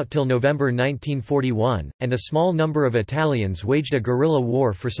 held out till November 1941, and a small number of Italians waged a guerrilla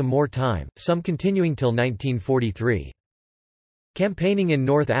war for some more time, some continuing till 1943. Campaigning in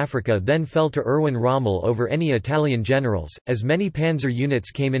North Africa then fell to Erwin Rommel over any Italian generals, as many panzer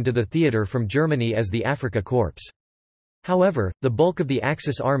units came into the theatre from Germany as the Afrika Korps. However, the bulk of the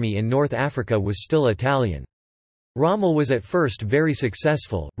Axis army in North Africa was still Italian. Rommel was at first very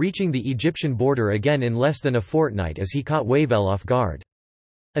successful, reaching the Egyptian border again in less than a fortnight as he caught Wavell off guard.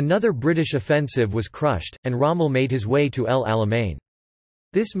 Another British offensive was crushed, and Rommel made his way to El Alamein.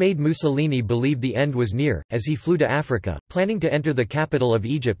 This made Mussolini believe the end was near, as he flew to Africa, planning to enter the capital of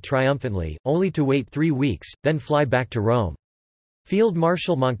Egypt triumphantly, only to wait 3 weeks, then fly back to Rome. Field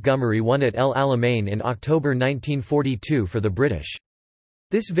Marshal Montgomery won at El Alamein in October 1942 for the British.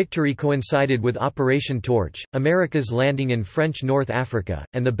 This victory coincided with Operation Torch, America's landing in French North Africa,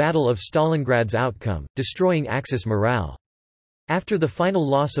 and the Battle of Stalingrad's outcome, destroying Axis morale. After the final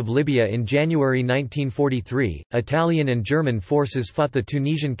loss of Libya in January 1943, Italian and German forces fought the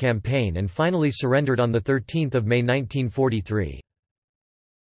Tunisian campaign and finally surrendered on 13 May 1943.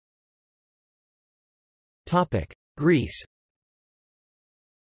 Greece.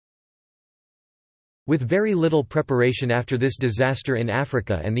 With very little preparation after this disaster in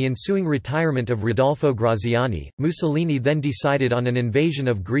Africa and the ensuing retirement of Rodolfo Graziani, Mussolini then decided on an invasion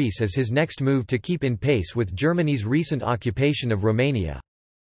of Greece as his next move to keep in pace with Germany's recent occupation of Romania.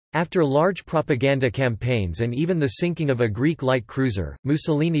 After large propaganda campaigns and even the sinking of a Greek light cruiser,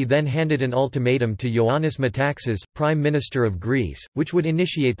 Mussolini then handed an ultimatum to Ioannis Metaxas, Prime Minister of Greece, which would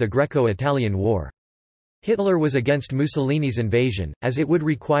initiate the Greco-Italian War. Hitler was against Mussolini's invasion, as it would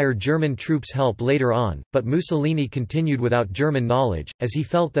require German troops' help later on, but Mussolini continued without German knowledge, as he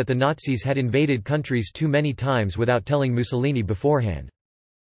felt that the Nazis had invaded countries too many times without telling Mussolini beforehand.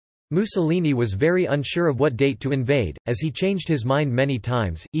 Mussolini was very unsure of what date to invade, as he changed his mind many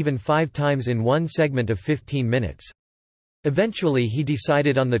times, even 5 times in one segment of 15 minutes. Eventually he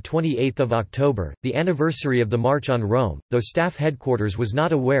decided on 28 October, the anniversary of the March on Rome, though staff headquarters was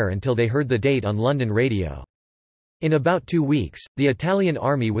not aware until they heard the date on London radio. In about 2 weeks, the Italian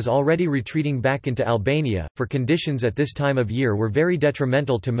army was already retreating back into Albania, for conditions at this time of year were very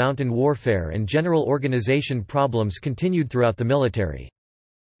detrimental to mountain warfare and general organization problems continued throughout the military.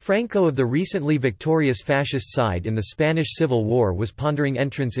 Franco of the recently victorious fascist side in the Spanish Civil War was pondering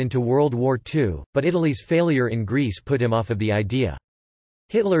entrance into World War II, but Italy's failure in Greece put him off of the idea.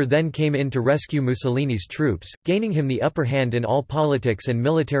 Hitler then came in to rescue Mussolini's troops, gaining him the upper hand in all politics and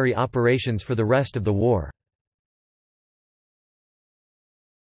military operations for the rest of the war.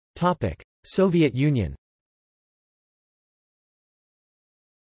 Soviet Union.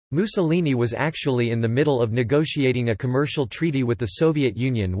 Mussolini was actually in the middle of negotiating a commercial treaty with the Soviet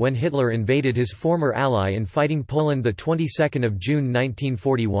Union when Hitler invaded his former ally in fighting Poland the 22nd of June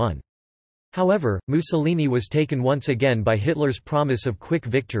 1941. However, Mussolini was taken once again by Hitler's promise of quick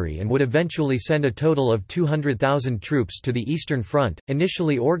victory and would eventually send a total of 200,000 troops to the Eastern Front,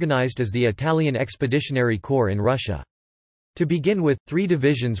 initially organized as the Italian Expeditionary Corps in Russia. To begin with, 3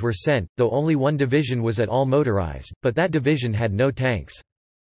 divisions were sent, though only one division was at all motorized, but that division had no tanks.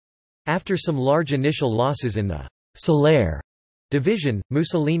 After some large initial losses in the Solaire division,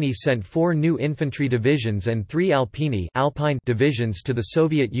 Mussolini sent 4 new infantry divisions and 3 Alpine divisions to the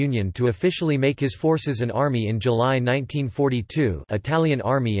Soviet Union to officially make his forces an army in July 1942, Italian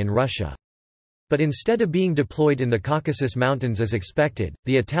army in Russia. But instead of being deployed in the Caucasus Mountains as expected,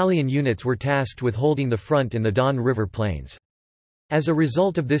 the Italian units were tasked with holding the front in the Don River plains. As a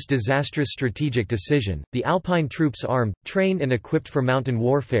result of this disastrous strategic decision, the Alpine troops armed, trained and equipped for mountain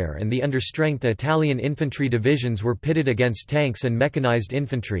warfare and the understrength Italian infantry divisions were pitted against tanks and mechanized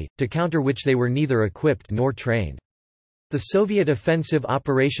infantry, to counter which they were neither equipped nor trained. The Soviet offensive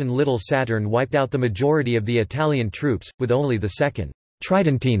Operation Little Saturn wiped out the majority of the Italian troops, with only the 2nd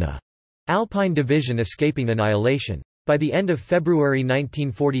Tridentina Alpine Division escaping annihilation. By the end of February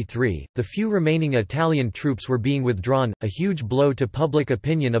 1943, the few remaining Italian troops were being withdrawn, a huge blow to public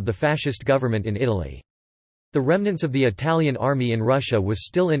opinion of the fascist government in Italy. The remnants of the Italian army in Russia was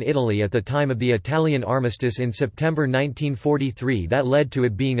still in Italy at the time of the Italian armistice in September 1943 that led to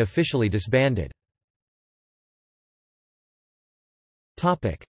it being officially disbanded.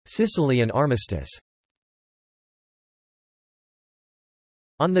 Sicilian armistice.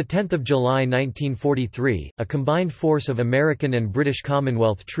 On 10 July 1943, a combined force of American and British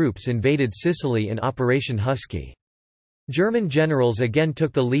Commonwealth troops invaded Sicily in Operation Husky. German generals again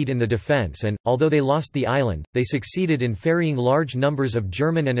took the lead in the defense and, although they lost the island, they succeeded in ferrying large numbers of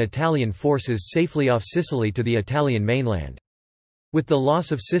German and Italian forces safely off Sicily to the Italian mainland. With the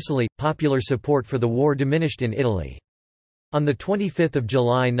loss of Sicily, popular support for the war diminished in Italy. On 25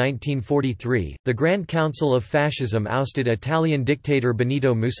 July 1943, the Grand Council of Fascism ousted Italian dictator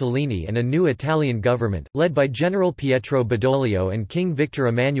Benito Mussolini and a new Italian government, led by General Pietro Badoglio and King Victor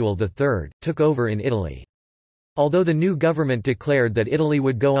Emmanuel III, took over in Italy. Although the new government declared that Italy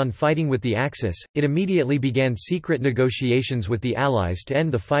would go on fighting with the Axis, it immediately began secret negotiations with the Allies to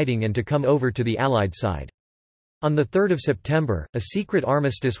end the fighting and to come over to the Allied side. On 3 September, a secret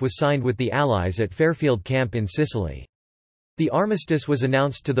armistice was signed with the Allies at Fairfield Camp in Sicily. The armistice was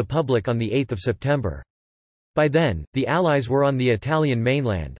announced to the public on 8 September. By then, the Allies were on the Italian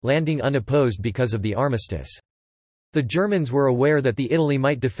mainland, landing unopposed because of the armistice. The Germans were aware that the Italy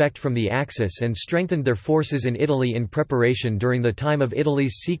might defect from the Axis and strengthened their forces in Italy in preparation during the time of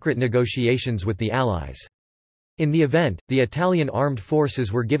Italy's secret negotiations with the Allies. In the event, the Italian armed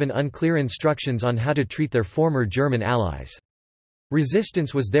forces were given unclear instructions on how to treat their former German allies.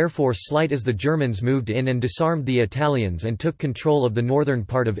 Resistance was therefore slight as the Germans moved in and disarmed the Italians and took control of the northern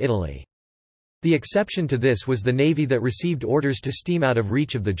part of Italy. The exception to this was the navy that received orders to steam out of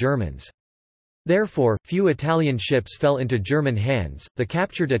reach of the Germans. Therefore, few Italian ships fell into German hands. The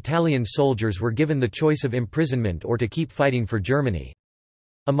captured Italian soldiers were given the choice of imprisonment or to keep fighting for Germany.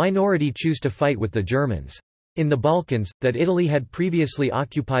 A minority chose to fight with the Germans. In the Balkans, that Italy had previously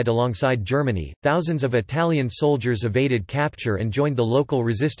occupied alongside Germany, thousands of Italian soldiers evaded capture and joined the local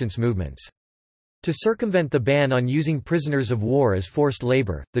resistance movements. To circumvent the ban on using prisoners of war as forced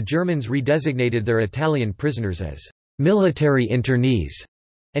labor, the Germans redesignated their Italian prisoners as military internees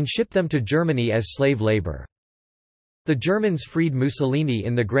and shipped them to Germany as slave labor. The Germans freed Mussolini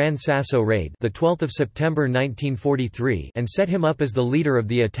in the Gran Sasso raid, the 12th of September 1943, and set him up as the leader of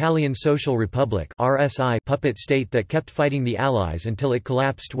the Italian Social Republic (RSI) puppet state that kept fighting the Allies until it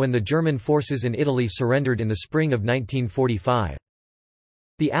collapsed when the German forces in Italy surrendered in the spring of 1945.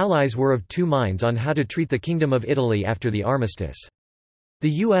 The Allies were of two minds on how to treat the Kingdom of Italy after the armistice. The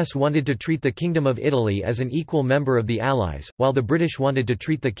US wanted to treat the Kingdom of Italy as an equal member of the Allies, while the British wanted to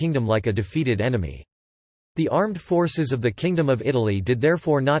treat the kingdom like a defeated enemy. The armed forces of the Kingdom of Italy did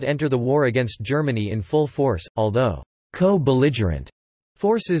therefore not enter the war against Germany in full force, although co-belligerent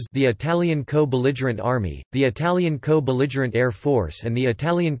forces, the Italian co-belligerent army, the Italian co-belligerent air force and the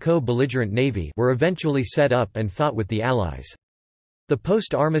Italian co-belligerent navy, were eventually set up and fought with the Allies. The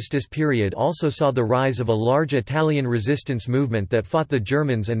post-armistice period also saw the rise of a large Italian resistance movement that fought the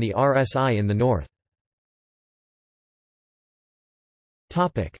Germans and the RSI in the north.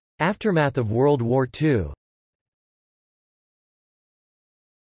 Aftermath of World War II.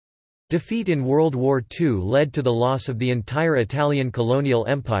 Defeat in World War II led to the loss of the entire Italian colonial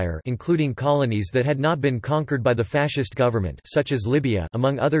empire, including colonies that had not been conquered by the fascist government, such as Libya,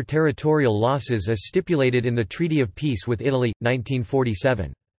 among other territorial losses as stipulated in the Treaty of Peace with Italy,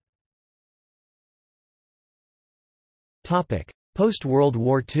 1947. Post-World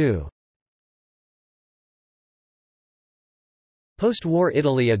War II. Post-war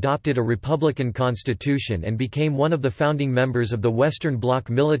Italy adopted a republican constitution and became one of the founding members of the Western Bloc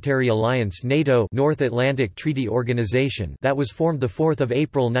military alliance NATO North Atlantic Treaty Organization that was formed 4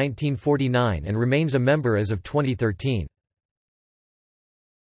 April 1949 and remains a member as of 2013.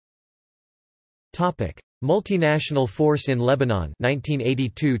 Multinational force in Lebanon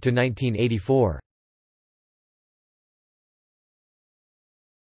 1982 to 1984.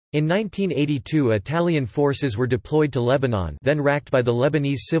 In 1982 Italian forces were deployed to Lebanon, then racked by the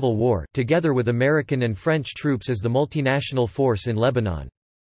Lebanese Civil War, together with American and French troops as the multinational force in Lebanon.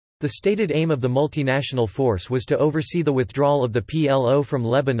 The stated aim of the multinational force was to oversee the withdrawal of the PLO from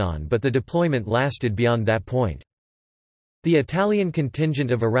Lebanon, but the deployment lasted beyond that point. The Italian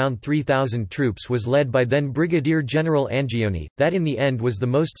contingent of around 3,000 troops was led by then Brigadier General Angioni, that in the end was the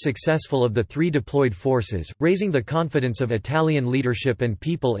most successful of the three deployed forces, raising the confidence of Italian leadership and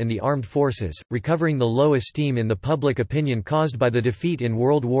people in the armed forces, recovering the low esteem in the public opinion caused by the defeat in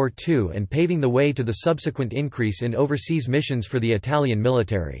World War II and paving the way to the subsequent increase in overseas missions for the Italian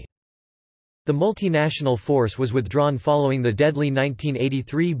military. The multinational force was withdrawn following the deadly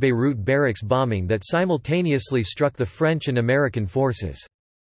 1983 Beirut barracks bombing that simultaneously struck the French and American forces.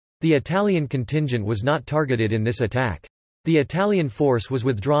 The Italian contingent was not targeted in this attack. The Italian force was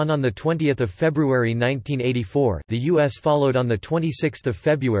withdrawn on 20 February 1984, the U.S. followed on 26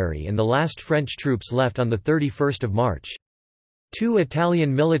 February and the last French troops left on 31 March. 2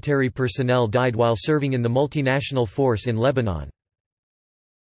 Italian military personnel died while serving in the multinational force in Lebanon.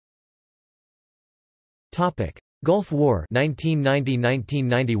 Gulf War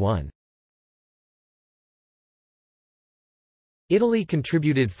 1990–1991. Italy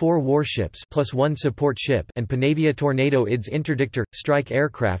contributed 4 warships plus 1 support ship and Panavia Tornado IDS interdictor strike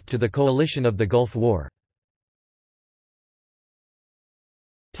aircraft to the coalition of the Gulf War.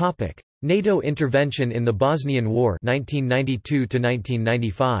 NATO intervention in the Bosnian War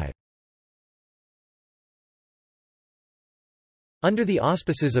 1992–1995. Under the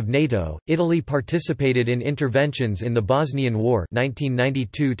auspices of NATO, Italy participated in interventions in the Bosnian War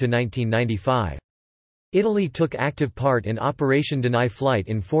 1992–1995. Italy took active part in Operation Deny Flight,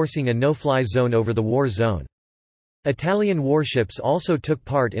 enforcing a no-fly zone over the war zone. Italian warships also took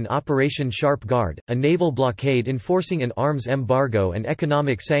part in Operation Sharp Guard, a naval blockade enforcing an arms embargo and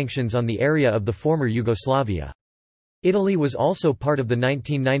economic sanctions on the area of the former Yugoslavia. Italy was also part of the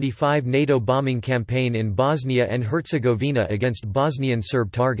 1995 NATO bombing campaign in Bosnia and Herzegovina against Bosnian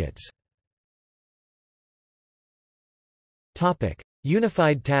Serb targets.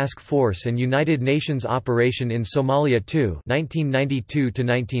 Unified Task Force and United Nations Operation in Somalia II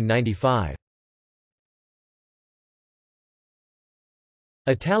 1992–1995.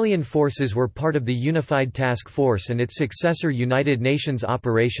 Italian forces were part of the Unified Task Force and its successor United Nations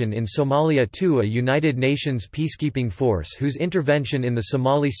Operation in Somalia II, a United Nations peacekeeping force whose intervention in the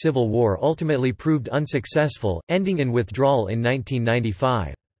Somali Civil War ultimately proved unsuccessful, ending in withdrawal in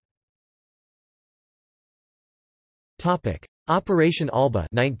 1995. Operation Alba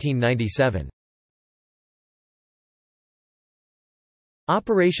 1997.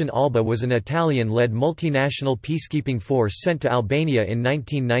 Operation Alba was an Italian-led multinational peacekeeping force sent to Albania in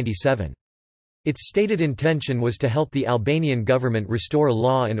 1997. Its stated intention was to help the Albanian government restore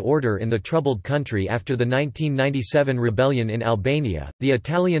law and order in the troubled country after the 1997 rebellion in Albania. The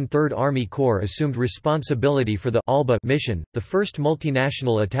Italian Third Army Corps assumed responsibility for the Alba mission, the first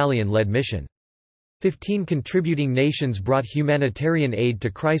multinational Italian-led mission. 15 contributing nations brought humanitarian aid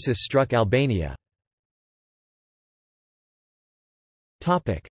to crisis-struck Albania.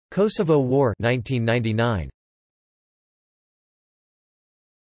 Kosovo War 1999.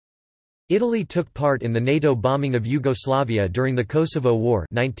 Italy took part in the NATO bombing of Yugoslavia during the Kosovo War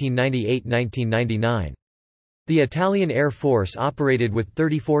 1998–1999. The Italian Air Force operated with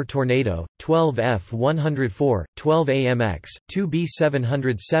 34 Tornado, 12 F-104, 12 AMX, 2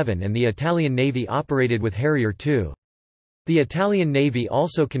 B-707 and the Italian Navy operated with Harrier II. The Italian Navy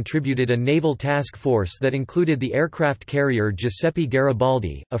also contributed a naval task force that included the aircraft carrier Giuseppe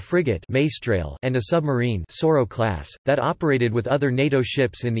Garibaldi, a frigate Maestrale, and a submarine Soro class, that operated with other NATO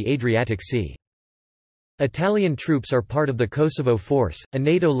ships in the Adriatic Sea. Italian troops are part of the Kosovo Force, a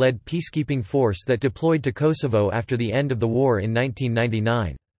NATO-led peacekeeping force that deployed to Kosovo after the end of the war in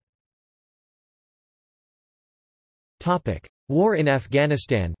 1999. War in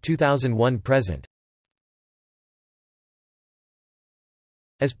Afghanistan 2001–present.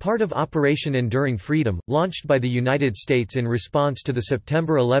 As part of Operation Enduring Freedom, launched by the United States in response to the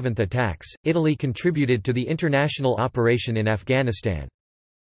September 11 attacks, Italy contributed to the international operation in Afghanistan.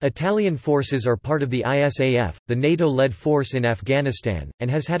 Italian forces are part of the ISAF, the NATO-led force in Afghanistan, and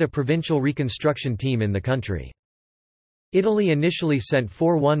has had a provincial reconstruction team in the country. Italy initially sent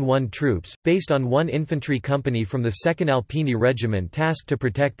 411 troops, based on 1 infantry company from the 2nd Alpini Regiment tasked to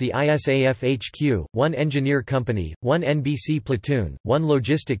protect the ISAF HQ, 1 engineer company, 1 NBC platoon, 1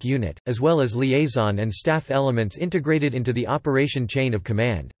 logistic unit, as well as liaison and staff elements integrated into the operation chain of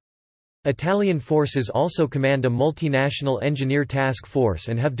command. Italian forces also command a multinational engineer task force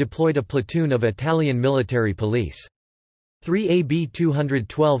and have deployed a platoon of Italian military police. 3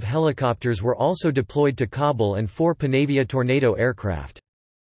 AB-212 helicopters were also deployed to Kabul and 4 Panavia Tornado aircraft.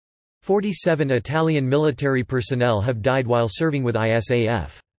 47 Italian military personnel have died while serving with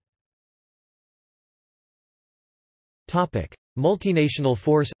ISAF. Multinational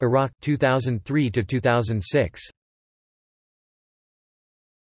Force, Iraq 2003–2006.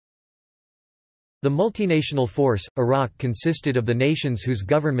 The multinational force, Iraq consisted of the nations whose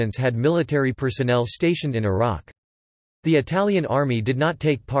governments had military personnel stationed in Iraq. The Italian army did not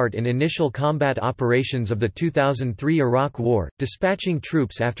take part in initial combat operations of the 2003 Iraq War, dispatching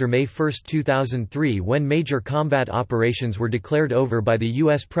troops after May 1, 2003 when major combat operations were declared over by the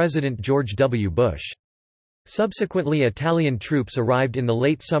U.S. President George W. Bush. Subsequently Italian troops arrived in the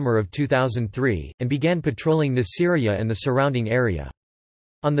late summer of 2003, and began patrolling Nasiriyah and the surrounding area.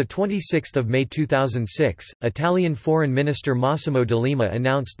 On 26 May 2006, Italian Foreign Minister Massimo D'Alema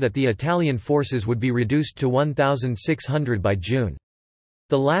announced that the Italian forces would be reduced to 1,600 by June.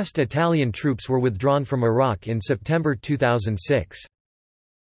 The last Italian troops were withdrawn from Iraq in September 2006.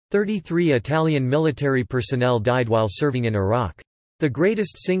 33 Italian military personnel died while serving in Iraq. The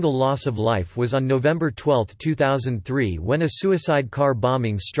greatest single loss of life was on November 12, 2003 when a suicide car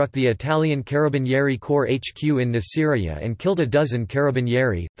bombing struck the Italian Carabinieri Corps HQ in Nasiriyah and killed a dozen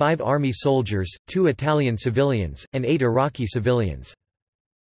Carabinieri, 5 army soldiers, 2 Italian civilians, and 8 Iraqi civilians.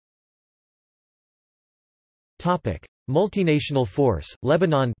 Multinational Force,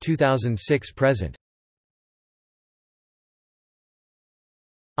 Lebanon 2006–present.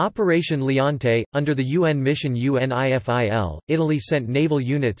 Operation Leonte, under the UN mission UNIFIL, Italy sent naval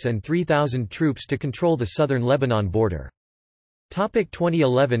units and 3,000 troops to control the southern Lebanon border.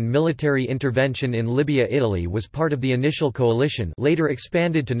 2011 military intervention in Libya. Italy was part of the initial coalition, later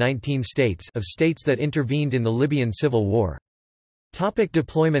expanded to 19 states, of states that intervened in the Libyan civil war.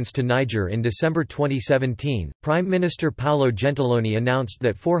 Deployments to Niger. In December 2017, Prime Minister Paolo Gentiloni announced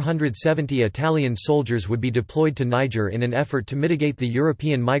that 470 Italian soldiers would be deployed to Niger in an effort to mitigate the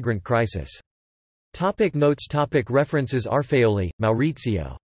European migrant crisis. Notes. References. Arfeoli,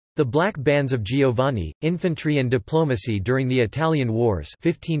 Maurizio. The Black Bands of Giovanni, Infantry and Diplomacy During the Italian Wars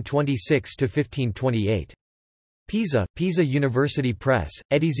 1526–1528. Pisa, Pisa University Press,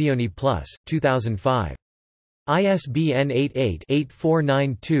 Edizioni Plus, 2005. ISBN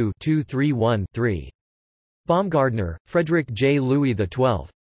 88-8492-231-3. Baumgardner, Frederick J. Louis XII.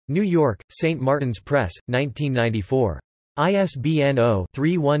 New York, St. Martin's Press, 1994. ISBN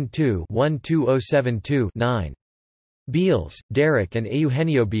 0-312-12072-9. Beals, Derek and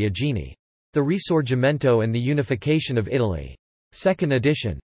Eugenio Biagini. The Risorgimento and the Unification of Italy. 2nd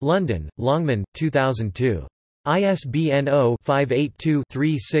edition. London, Longman, 2002. ISBN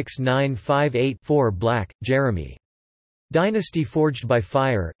 0-582-36958-4. Black, Jeremy. Dynasty Forged by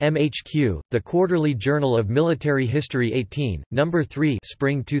Fire, MHQ, The Quarterly Journal of Military History 18, No. 3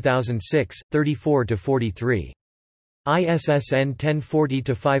 Spring 2006, 34–43. ISSN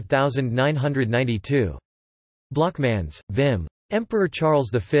 1040-5992. Blockmans, Vim. Emperor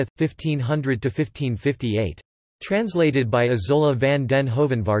Charles V, 1500–1558. Translated by Isola van den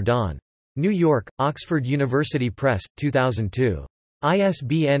Hoven Vardon. New York, Oxford University Press, 2002.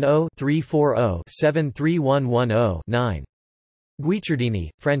 ISBN 0-340-73110-9. Guicciardini,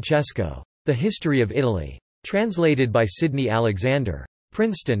 Francesco. The History of Italy. Translated by Sidney Alexander.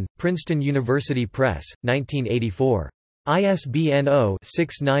 Princeton, Princeton University Press, 1984. ISBN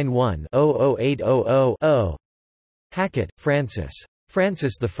 0-691-00800-0. Hackett, Francis.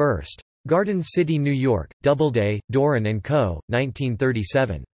 Francis I. Garden City, New York, Doubleday, Doran & Co.,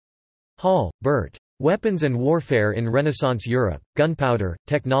 1937. Hall, Bert. Weapons and Warfare in Renaissance Europe, Gunpowder,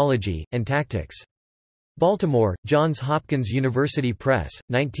 Technology, and Tactics. Baltimore, Johns Hopkins University Press,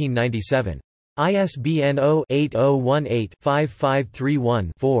 1997. ISBN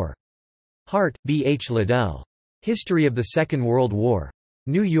 0-8018-5531-4. Hart, B. H. Liddell. History of the Second World War.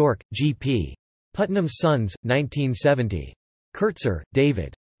 New York, G. P. Putnam's Sons, 1970. Kurtzer,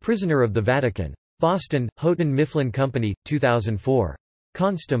 David. Prisoner of the Vatican. Boston, Houghton Mifflin Company, 2004.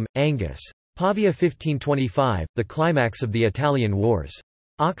 Constam, Angus. Pavia 1525, The Climax of the Italian Wars.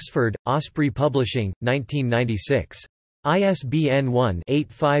 Oxford, Osprey Publishing, 1996. ISBN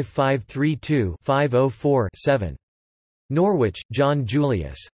 1-85532-504-7. Norwich, John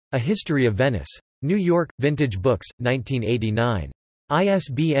Julius. A History of Venice. New York, Vintage Books, 1989.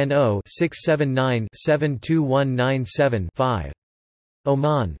 ISBN 0-679-72197-5.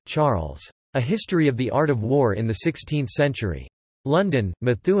 Oman, Charles. A History of the Art of War in the 16th Century. London,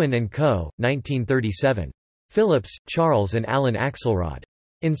 Methuen & Co., 1937. Phillips, Charles and Alan Axelrod.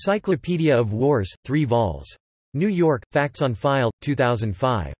 Encyclopedia of Wars, 3 vols. New York, Facts on File,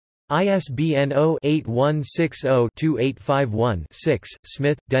 2005. ISBN 0-8160-2851-6.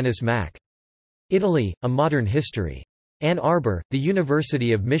 Smith, Dennis Mack. Italy, A Modern History. Ann Arbor, The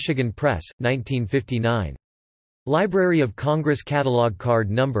University of Michigan Press, 1959. Library of Congress Catalog Card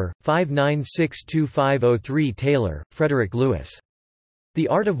Number 59625503 Taylor, Frederick Lewis. The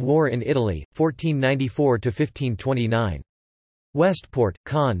Art of War in Italy, 1494–1529. Westport,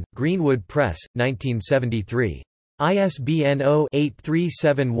 Con, Greenwood Press, 1973. ISBN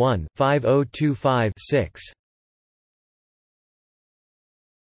 0-8371-5025-6.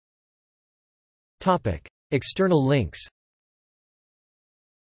 External links.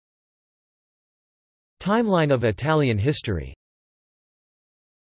 Timeline of Italian history.